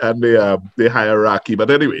the hierarchy.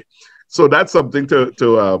 But anyway, so that's something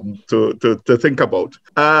to think about.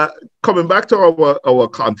 Coming back to our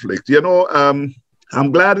conflict, you know,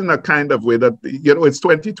 I'm glad in a kind of way that, you know, it's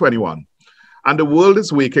 2021 and the world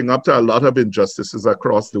is waking up to a lot of injustices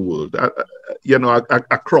across the world, you know,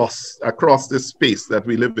 across this space that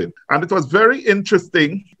we live in. And it was very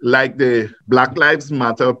interesting, like the Black Lives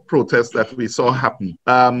Matter protests that we saw happen.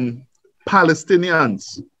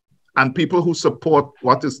 Palestinians and people who support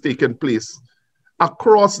what is taking place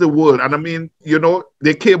across the world. And I mean, you know,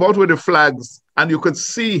 they came out with the flags and you could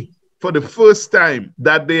see for the first time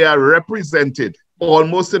that they are represented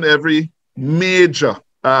almost in every major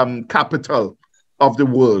capital of the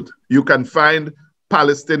world. You can find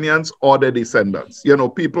Palestinians or their descendants, you know,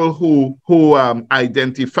 people who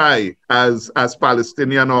identify as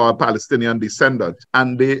Palestinian or a Palestinian descendant,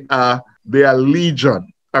 and they are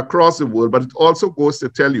legion across the world. But it also goes to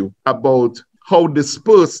tell you about how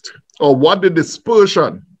dispersed or what the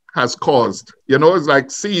dispersion has caused. You know, it's like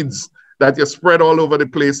seeds that you spread all over the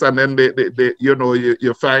place, and then they you know,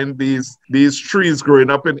 you find these trees growing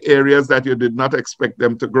up in areas that you did not expect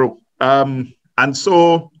them to grow. And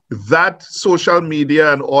so that social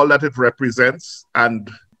media and all that it represents, and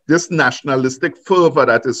this nationalistic fervor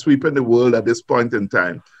that is sweeping the world at this point in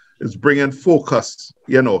time, is bringing focus,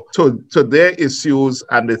 you know, to their issues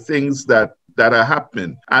and the things that are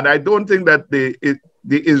happening. And I don't think that the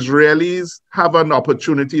Israelis have an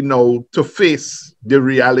opportunity now to face the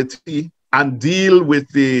reality and deal with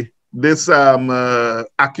this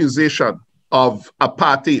accusation of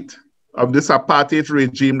apartheid, of this apartheid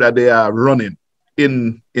regime that they are running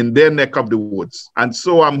in their neck of the woods. And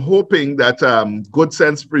so I'm hoping that good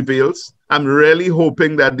sense prevails. I'm really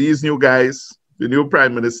hoping that these new guys, the new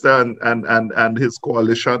prime minister and his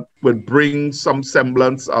coalition, will bring some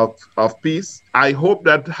semblance of peace. I hope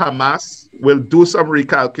that Hamas will do some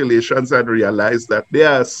recalculations and realize that they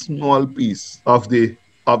are a small piece of the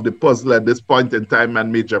puzzle at this point in time,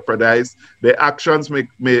 and may jeopardize their actions,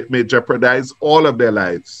 may jeopardize all of their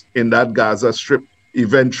lives in that Gaza Strip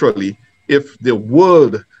eventually, if the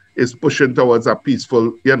world is pushing towards a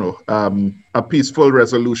peaceful, you know, a peaceful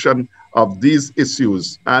resolution of these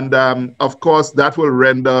issues. And of course, that will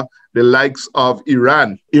render the likes of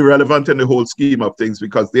Iran irrelevant in the whole scheme of things,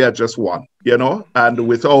 because they are just one, you know, and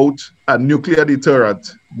without a nuclear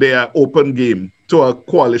deterrent, they are open game to a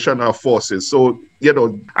coalition of forces. So, you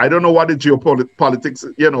know, I don't know what the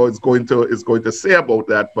geopolitics, you know, is going to say about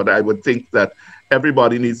that, but I would think that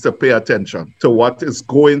everybody needs to pay attention to what is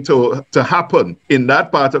going to happen in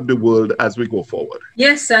that part of the world as we go forward.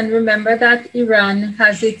 Yes, and remember that Iran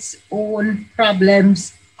has its own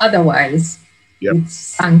problems otherwise, with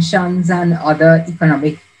sanctions and other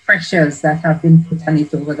economic pressures that have been put on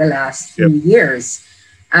it over the last few years.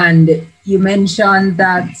 And you mentioned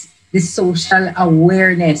that the social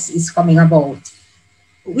awareness is coming about.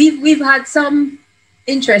 We've had some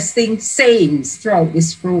interesting sayings throughout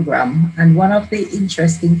this program, and one of the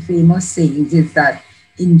interesting famous sayings is that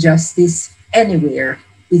injustice anywhere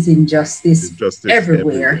is injustice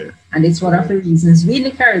everywhere. And it's one of the reasons we in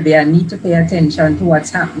the Caribbean need to pay attention to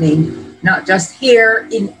what's happening, not just here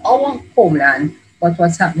in our homeland, but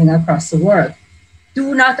what's happening across the world.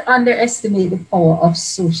 Do not underestimate the power of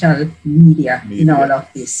social media in all of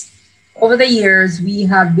this. Over the years, we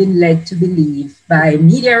have been led to believe by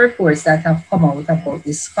media reports that have come out about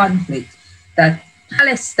this conflict that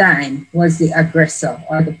Palestine was the aggressor,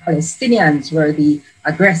 or the Palestinians were the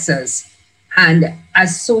aggressors. And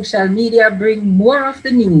as social media bring more of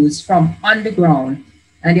the news from on the ground,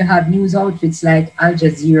 and you have news outfits like Al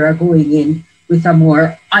Jazeera going in with a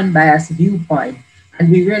more unbiased viewpoint,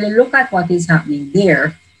 and we really look at what is happening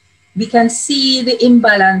there, we can see the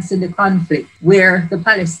imbalance in the conflict, where the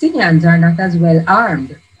Palestinians are not as well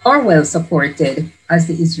armed or well supported as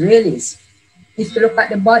the Israelis. If you look at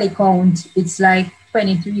the body count, it's like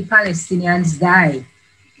 23 Palestinians die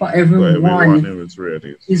for every one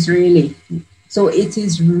Israeli. So it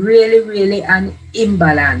is really, really an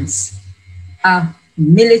imbalance, a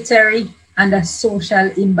military and a social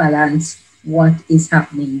imbalance, what is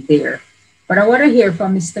happening there. But I want to hear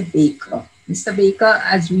from Mr. Baker. Mr. Baker,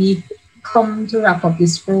 as we come to wrap up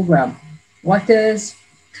this program, what is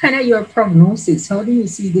kind of your prognosis? How do you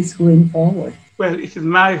see this going forward? Well, it is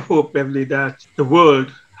my hope, Beverly, that the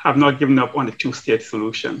world have not given up on the two-state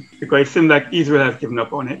solution, because it seems like Israel has given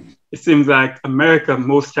up on it. It seems like America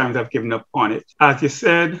most times have given up on it. As you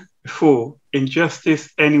said before, injustice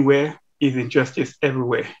anywhere is injustice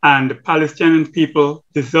everywhere. And the Palestinian people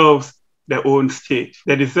deserve their own state.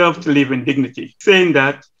 They deserve to live in dignity. Saying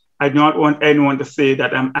that, I do not want anyone to say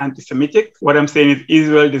that I'm anti-Semitic. What I'm saying is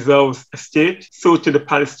Israel deserves a state, so too the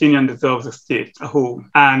Palestinian deserves a state, a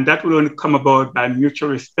home. And that will only come about by mutual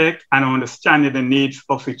respect and understanding the needs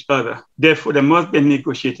of each other. Therefore, there must be a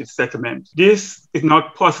negotiated settlement. This is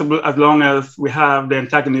not possible as long as we have the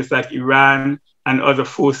antagonists like Iran and other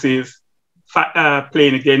forces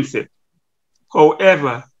playing against it.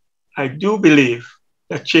 However, I do believe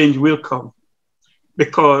that change will come,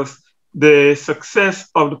 because the success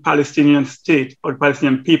of the Palestinian state or the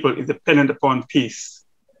Palestinian people is dependent upon peace.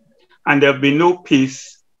 And there'll be no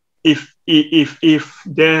peace if if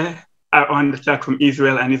they are under attack from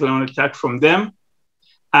Israel and Israel under attack from them,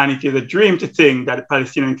 and it is a dream to think that the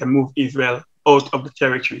Palestinians can move Israel out of the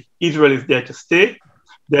territory. Israel is there to stay.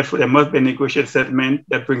 Therefore, there must be a negotiated settlement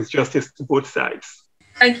that brings justice to both sides.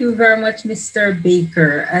 Thank you very much, Mr.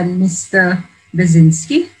 Baker. And Mr.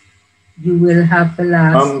 Bezinski, you will have the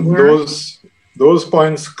last word. Those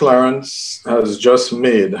points Clarence has just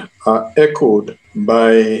made are echoed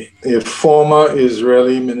by a former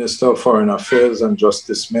Israeli Minister of Foreign Affairs and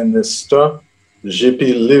Justice Minister,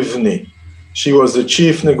 J.P. Livni. She was the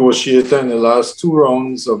chief negotiator in the last 2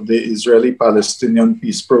 rounds of the Israeli-Palestinian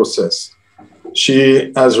peace process.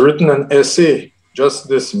 She has written an essay just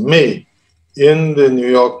this May in the New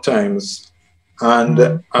York Times,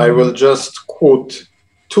 and I will just quote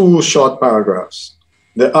 2 short paragraphs.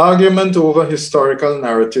 The argument over historical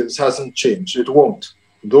narratives hasn't changed. It won't.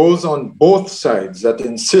 Those on both sides that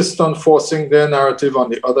insist on forcing their narrative on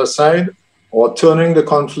the other side or turning the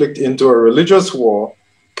conflict into a religious war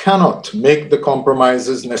cannot make the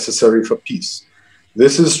compromises necessary for peace.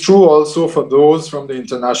 This is true also for those from the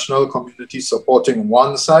international community supporting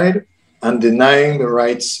one side and denying the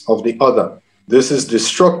rights of the other. This is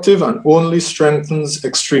destructive and only strengthens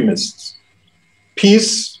extremists.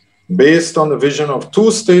 Peace, based on the vision of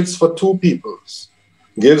 2 states for 2 peoples,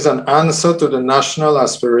 gives an answer to the national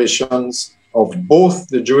aspirations of both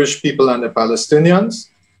the Jewish people and the Palestinians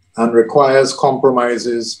and requires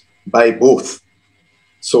compromises by both.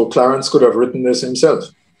 So Clarence could have written this himself.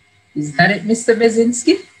 Is that it, Mr.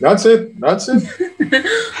 Bezinski? That's it. That's it.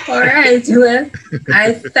 All right. Well,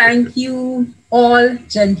 I thank you all,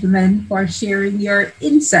 gentlemen, for sharing your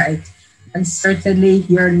insight and certainly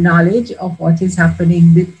your knowledge of what is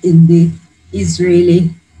happening in the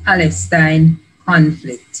Israeli-Palestine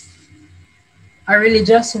conflict. A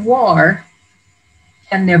religious war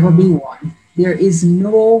can never be won. There is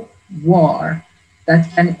no war that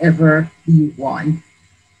can ever be won.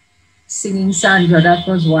 Singing Sandra, that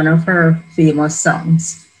was one of her famous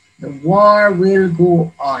songs. The war will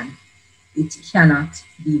go on. It cannot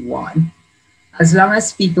be won. As long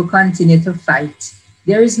as people continue to fight,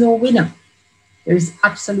 there is no winner. There is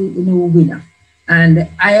absolutely no winner. And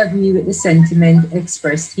I agree with the sentiment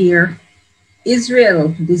expressed here.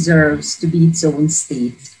 Israel deserves to be its own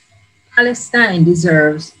state. Palestine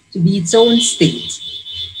deserves to be its own state.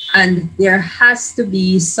 And there has to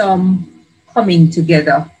be some coming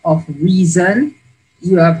together of reason.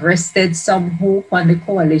 You have rested some hope on the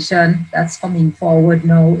coalition that's coming forward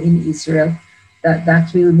now in Israel,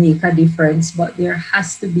 that will make a difference. But there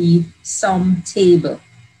has to be some table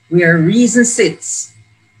where reason sits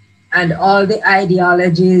and all the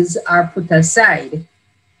ideologies are put aside.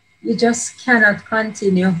 You just cannot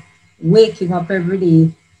continue waking up every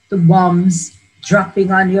day to bombs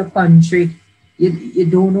dropping on your country. You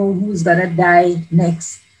don't know who's gonna die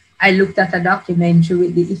next. I looked at a documentary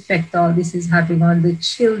with the effect all this is having on the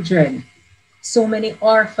children. So many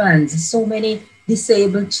orphans, so many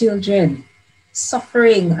disabled children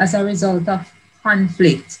suffering as a result of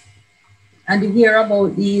conflict. And you hear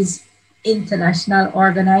about these international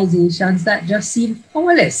organizations that just seem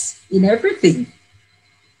powerless in everything.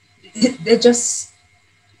 It just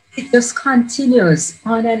continues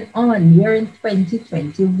on and on. We're in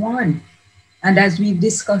 2021. And as we've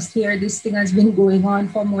discussed here, this thing has been going on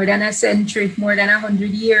for more than a century, more than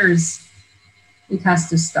 100 years. It has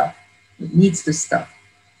to stop. It needs to stop.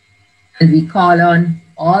 And we call on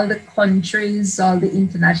all the countries, all the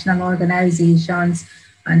international organizations,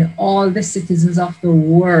 and all the citizens of the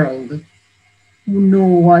world who know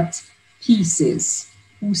what peace is,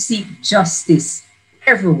 who seek justice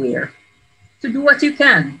everywhere, to do what you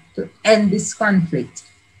can to end this conflict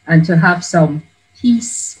and to have some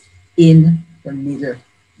peace in the Middle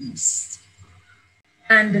East.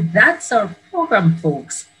 And that's our program,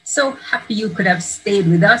 folks. So happy you could have stayed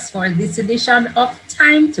with us for this edition of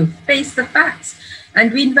Time to Face the Facts.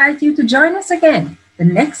 And we invite you to join us again the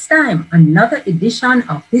next time another edition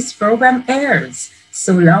of this program airs.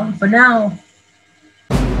 So long for now.